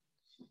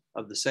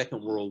of the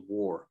Second World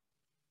War,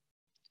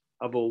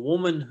 of a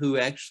woman who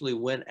actually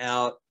went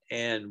out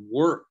and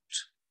worked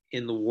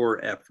in the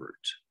war effort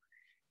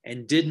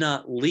and did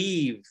not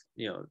leave.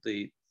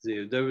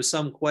 There was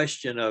some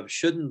question of,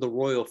 shouldn't the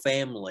royal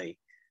family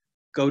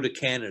go to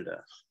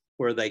Canada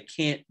where they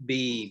can't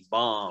be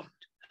bombed?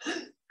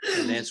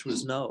 And the answer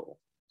was no.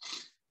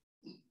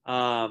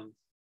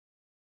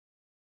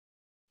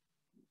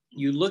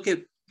 You look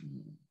at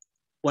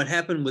what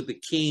happened with the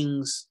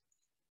kings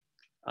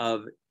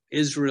of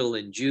Israel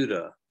and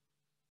Judah,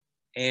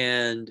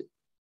 and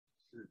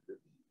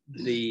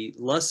the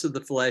lust of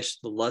the flesh,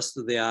 the lust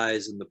of the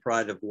eyes, and the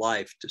pride of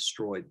life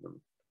destroyed them.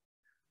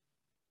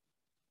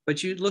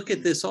 But you look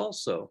at this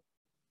also,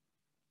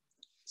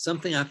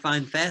 something I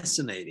find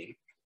fascinating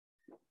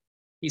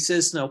He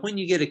says, now, when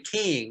you get a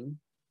king,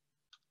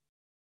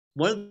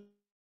 one of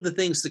the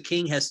things the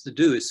king has to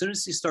do, as soon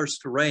as he starts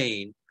to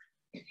reign,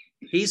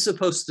 he's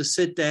supposed to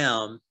sit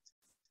down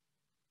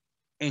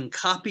and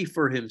copy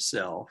for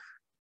himself.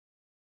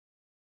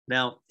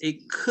 Now,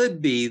 it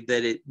could be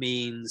that it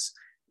means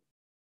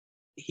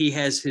he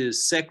has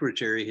his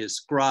secretary, his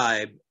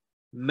scribe,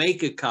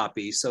 make a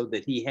copy so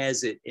that he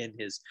has it in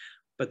his,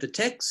 but the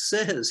text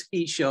says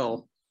he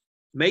shall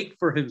make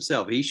for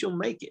himself. He shall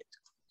make it.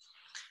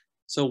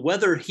 So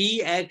whether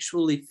he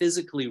actually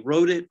physically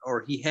wrote it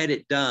or he had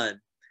it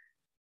done,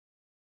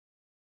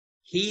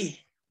 he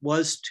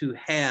was to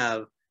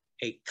have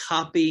a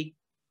copy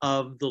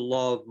of the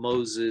law of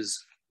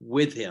Moses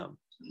with him.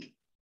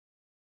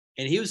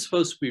 And he was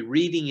supposed to be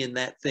reading in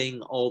that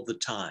thing all the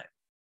time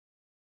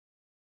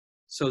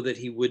so that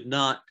he would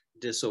not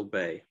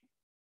disobey.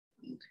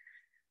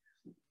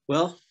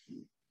 Well,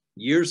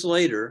 years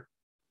later,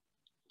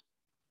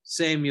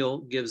 Samuel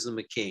gives them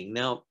a king.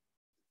 Now,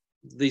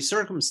 the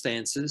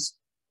circumstances,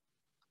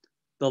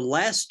 the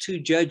last two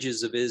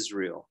judges of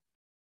Israel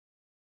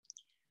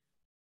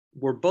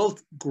were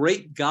both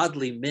great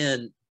godly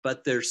men,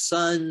 but their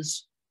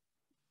sons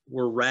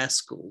were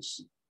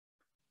rascals.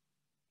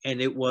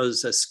 And it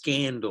was a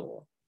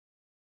scandal.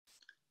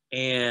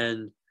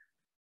 And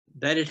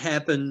that had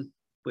happened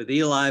with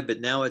Eli,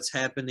 but now it's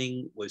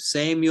happening with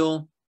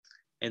Samuel.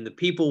 And the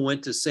people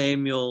went to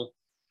Samuel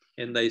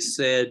and they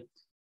said,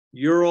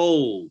 "You're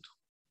old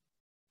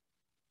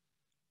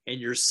and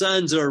your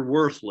sons are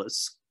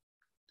worthless,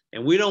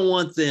 and we don't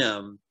want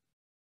them.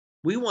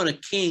 We want a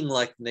king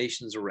like the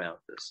nations around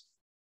us."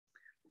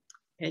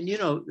 And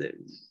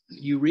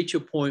you reach a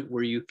point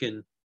where you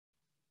can,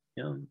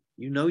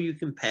 you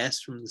can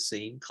pass from the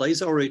scene.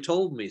 Clay's already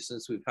told me,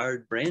 since we've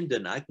hired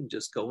Brandon, I can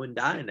just go and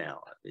die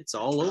now. It's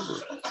all over.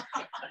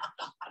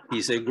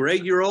 He said,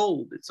 "Greg, you're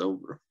old. It's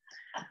over."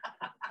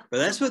 But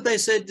that's what they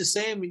said to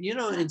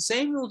Samuel, and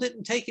Samuel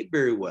didn't take it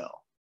very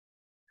well.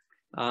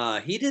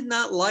 He did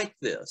not like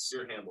this.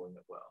 You're handling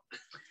it well.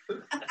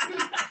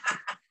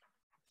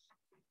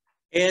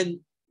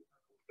 And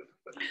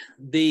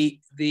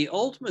the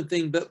ultimate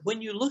thing, but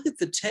when you look at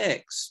the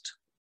text,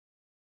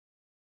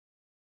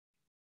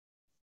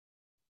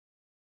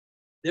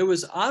 there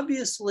was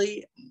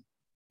obviously,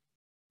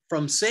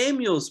 from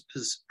Samuel's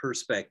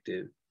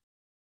perspective,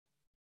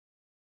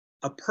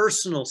 a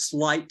personal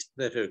slight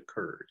that had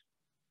occurred.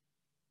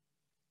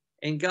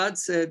 And God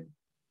said,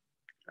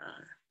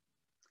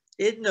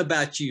 "It isn't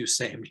about you,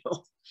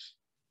 Samuel.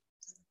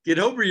 Get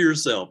over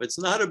yourself. It's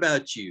not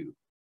about you."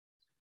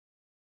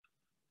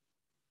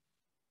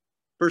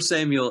 1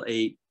 Samuel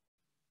 8,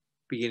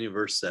 beginning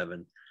verse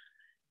 7.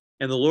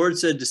 "And the Lord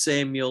said to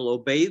Samuel,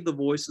 obey the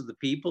voice of the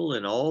people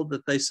in all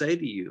that they say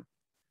to you,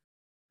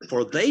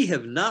 for they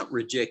have not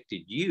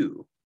rejected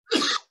you,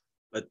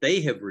 but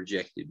they have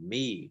rejected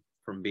me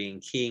from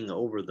being king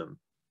over them,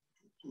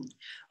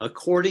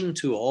 according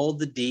to all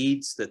the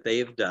deeds that they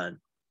have done,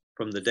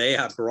 from the day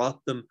I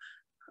brought them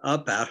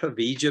up out of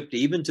Egypt,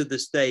 even to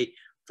this day,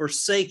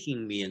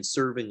 forsaking me and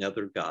serving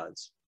other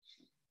gods.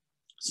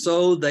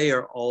 So they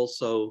are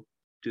also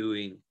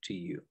doing to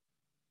you."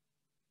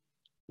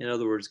 In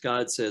other words,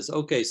 God says,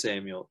 "Okay,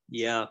 Samuel,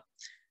 yeah,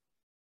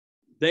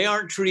 they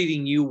aren't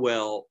treating you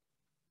well,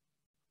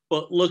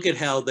 but look at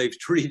how they've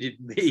treated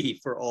me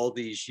for all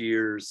these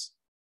years.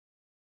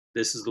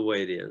 This is the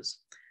way it is.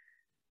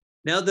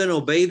 Now then,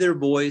 obey their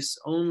voice,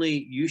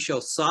 only you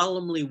shall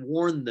solemnly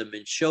warn them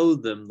and show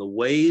them the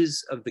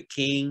ways of the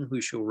king who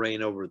shall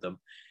reign over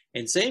them."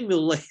 And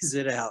Samuel lays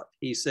it out.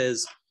 He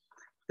says,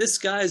 this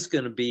guy's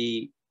going to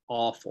be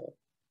awful.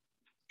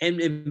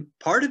 And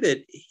part of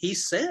it, he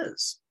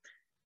says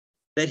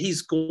that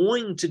he's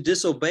going to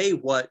disobey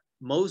what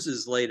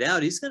Moses laid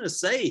out. He's going to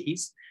say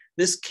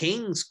this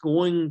king's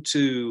going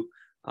to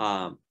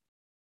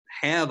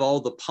have all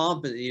the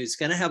pomp, and he's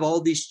going to have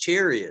all these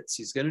chariots.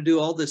 He's going to do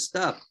all this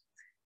stuff.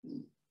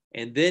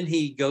 And then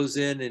he goes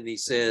in and he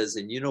says,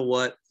 and you know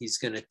what? He's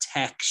going to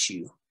tax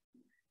you.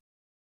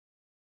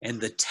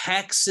 And the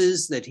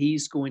taxes that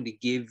he's going to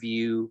give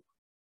you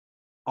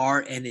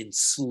are an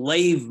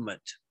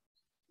enslavement.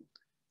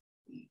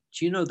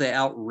 Do you know the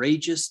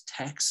outrageous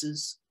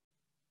taxes?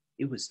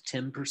 It was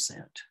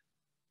 10%.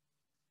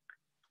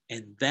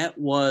 And that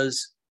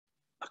was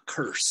a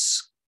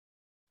curse.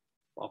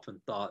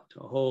 Often thought,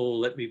 oh,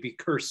 let me be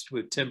cursed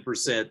with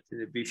 10%.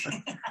 It'd be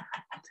fun.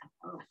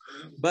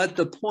 But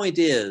the point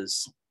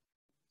is,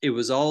 it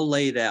was all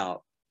laid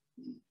out.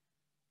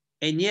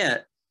 And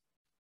yet,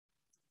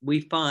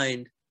 we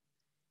find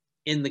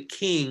in the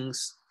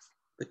Kings,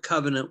 the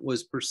covenant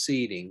was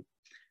proceeding.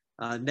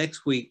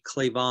 Next week,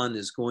 Clavon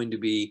is going to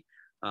be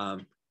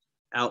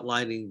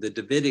outlining the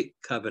Davidic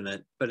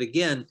covenant. But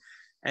again,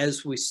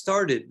 as we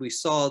started, we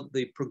saw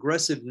the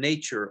progressive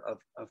nature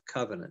of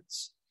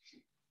covenants.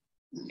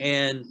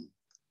 And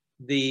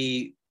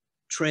the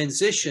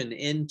transition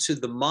into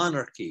the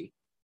monarchy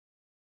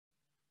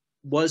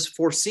was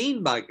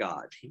foreseen by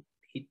God.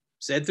 He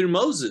said through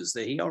Moses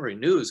that he already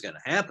knew it was going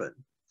to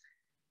happen.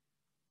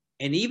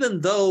 And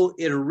even though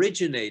it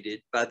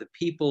originated by the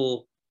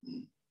people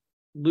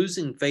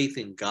losing faith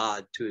in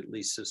God to at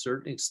least a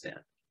certain extent.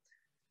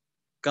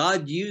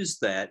 God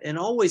used that and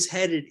always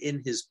had it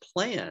in his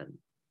plan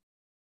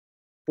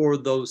for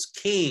those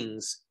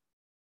kings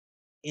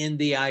in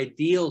the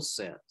ideal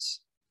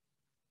sense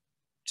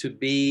to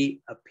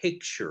be a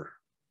picture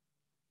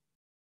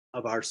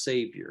of our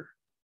Savior.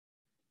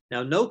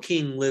 Now, no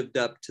king lived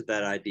up to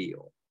that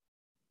ideal,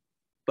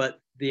 but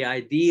the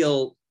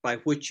ideal by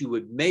which you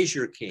would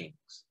measure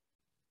kings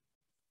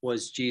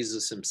was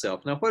Jesus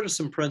himself. Now, what are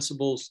some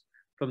principles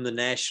from the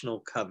national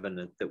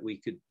covenant that we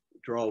could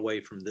draw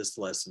away from this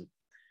lesson?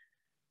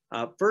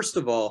 First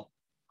of all,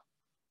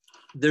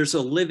 there's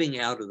a living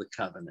out of the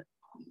covenant.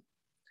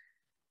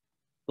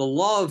 The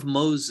law of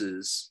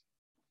Moses,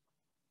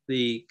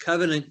 the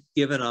covenant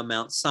given on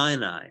Mount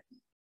Sinai,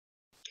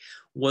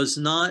 was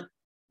not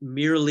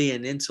merely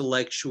an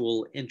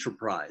intellectual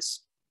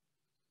enterprise.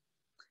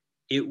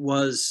 It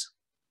was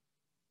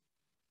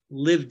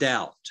lived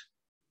out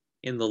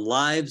in the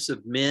lives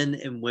of men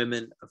and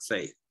women of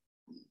faith.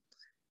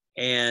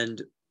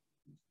 And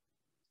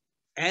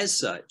as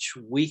such,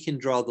 we can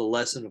draw the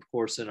lesson, of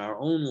course, in our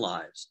own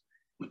lives,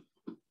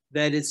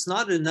 that it's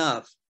not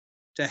enough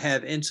to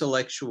have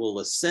intellectual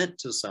assent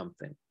to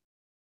something.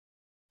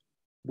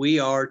 We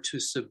are to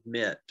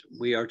submit.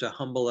 We are to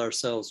humble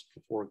ourselves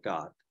before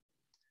God.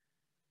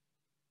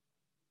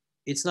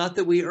 It's not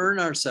that we earn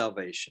our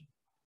salvation.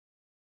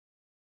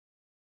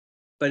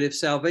 But if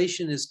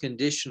salvation is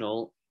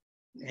conditional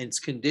and it's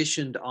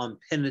conditioned on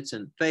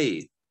penitent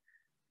faith,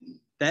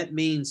 that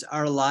means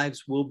our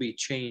lives will be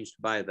changed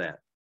by that.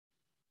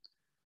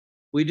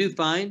 We do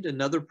find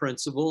another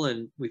principle,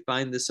 and we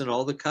find this in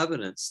all the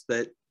covenants,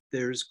 that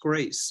there's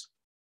grace.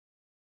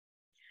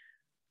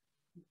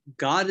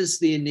 God is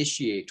the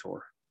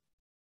initiator.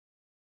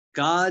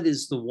 God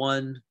is the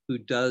one who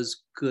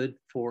does good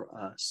for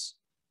us.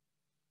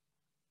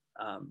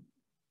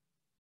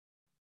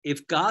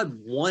 If God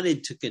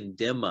wanted to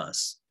condemn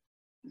us,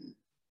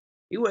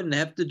 he wouldn't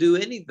have to do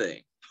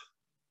anything.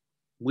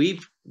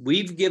 We've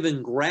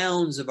given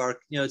grounds of our,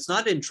 it's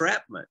not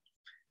entrapment.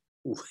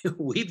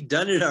 We've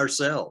done it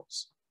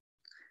ourselves.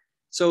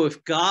 So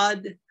if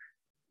God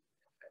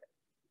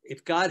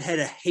had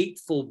a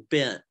hateful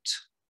bent,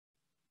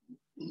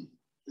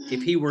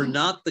 if he were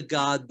not the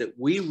God that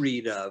we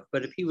read of,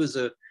 but if he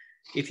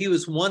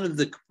was one of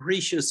the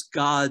capricious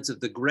gods of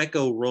the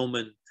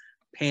Greco-Roman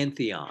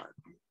pantheon,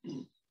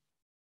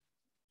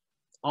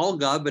 all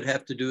God would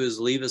have to do is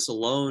leave us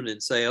alone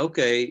and say,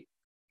 okay,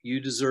 you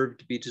deserve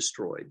to be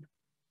destroyed.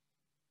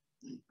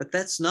 But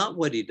that's not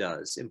what he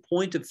does. In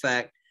point of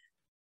fact,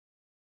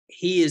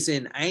 he is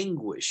in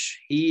anguish.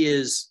 He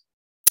is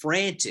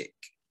frantic.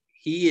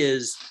 He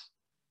is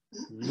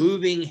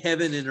moving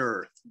heaven and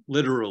earth,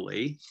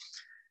 literally.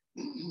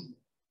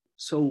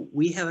 So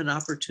we have an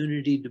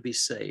opportunity to be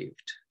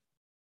saved.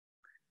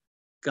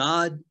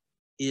 God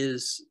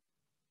is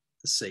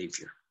the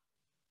Savior.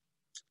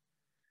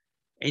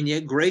 And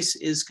yet grace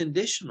is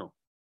conditional.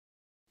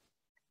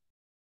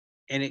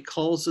 And it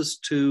calls us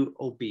to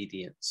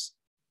obedience,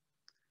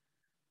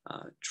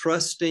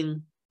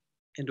 trusting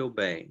and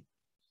obeying.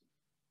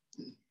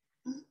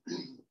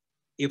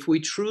 If we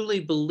truly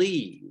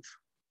believe,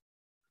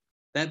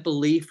 that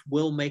belief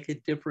will make a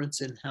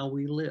difference in how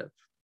we live.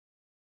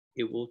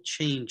 It will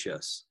change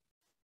us.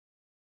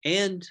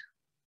 And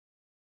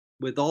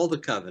with all the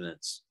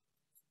covenants,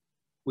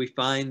 we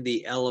find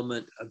the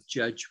element of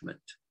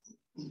judgment.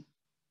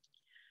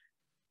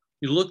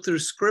 You look through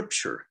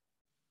Scripture,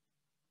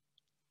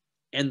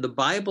 and the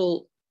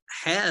Bible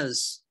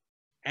has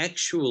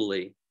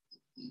actually,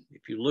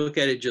 if you look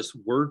at it just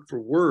word for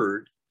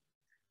word,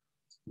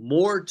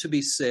 more to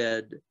be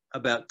said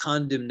about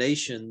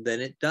condemnation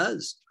than it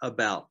does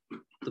about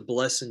the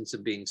blessings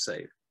of being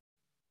saved.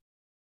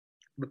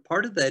 But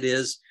part of that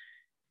is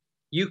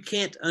you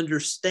can't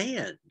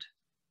understand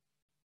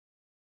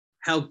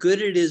how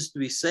good it is to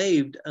be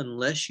saved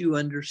unless you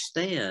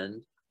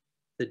understand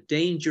the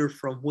danger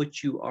from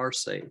which you are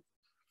saved.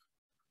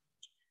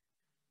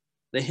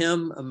 The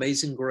hymn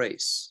Amazing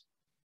Grace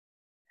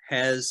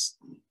has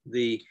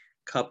the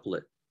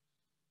couplet,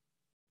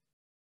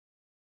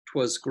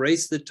 "'Twas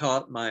grace that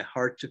taught my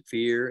heart to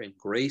fear, and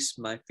grace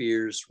my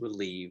fears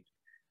relieved.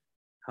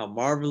 How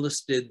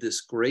marvelous did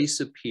this grace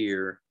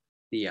appear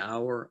the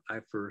hour I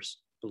first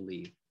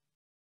believed."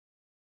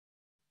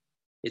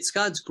 It's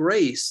God's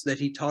grace that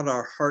he taught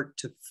our heart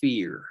to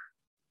fear,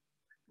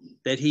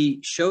 that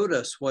he showed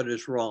us what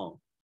is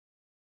wrong.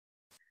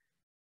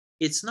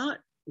 It's not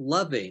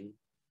loving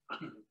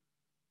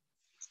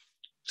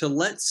to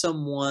let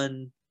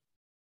someone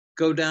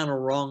go down a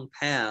wrong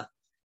path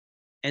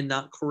and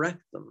not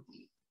correct them.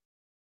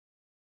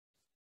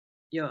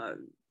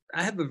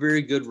 I have a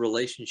very good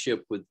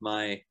relationship with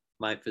my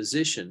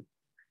physician,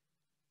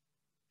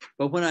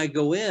 but when I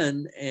go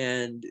in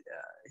and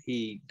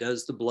he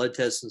does the blood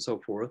tests and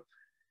so forth,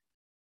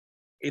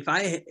 if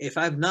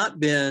I've not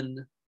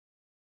been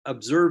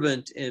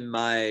observant in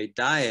my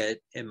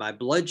diet and my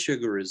blood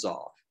sugar is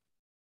off,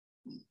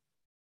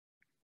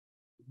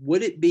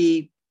 would it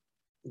be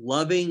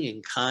loving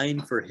and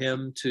kind for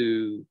him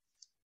to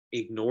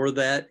ignore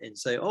that and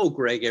say, oh,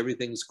 Greg,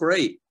 everything's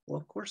great. Well,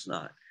 of course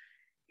not.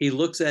 He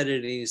looks at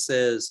it and he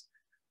says,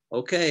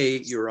 okay,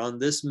 you're on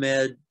this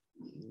med.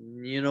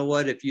 You know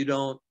what? If you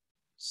don't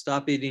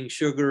stop eating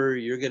sugar,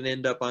 you're going to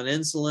end up on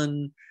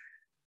insulin.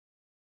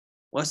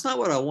 Well, that's not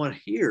what I want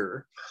to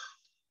hear,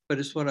 but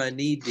it's what I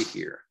need to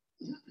hear.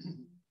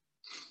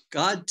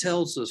 God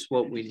tells us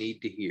what we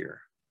need to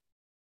hear,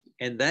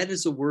 and that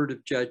is a word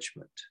of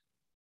judgment.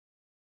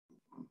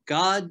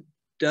 God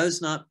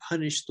does not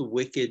punish the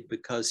wicked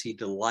because he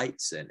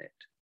delights in it.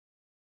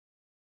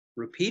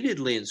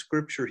 Repeatedly in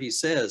Scripture, he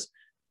says,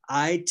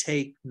 I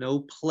take no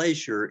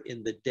pleasure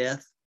in the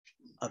death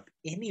of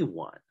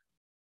anyone.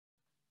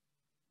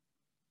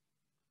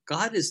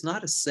 God is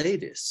not a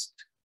sadist.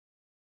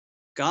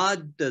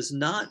 God does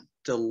not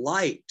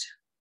delight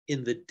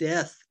in the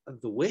death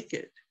of the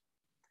wicked,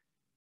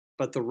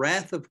 but the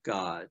wrath of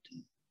God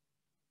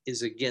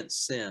is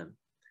against sin.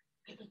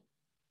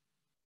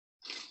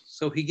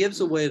 So he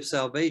gives a way of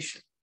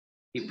salvation.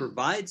 He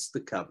provides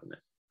the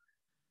covenant.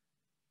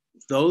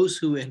 Those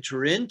who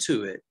enter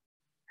into it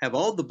have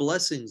all the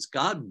blessings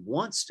God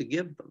wants to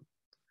give them.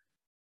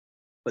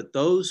 But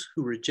those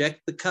who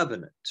reject the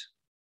covenant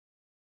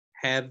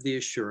have the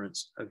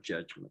assurance of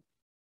judgment.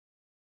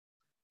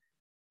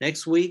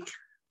 Next week,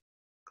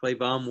 Clay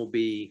Baum will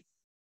be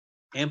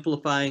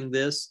amplifying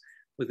this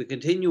with a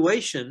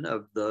continuation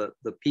of the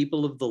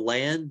people of the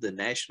land, the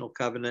national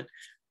covenant,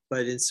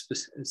 but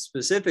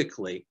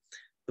specifically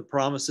the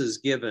promises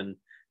given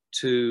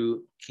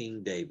to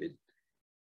King David.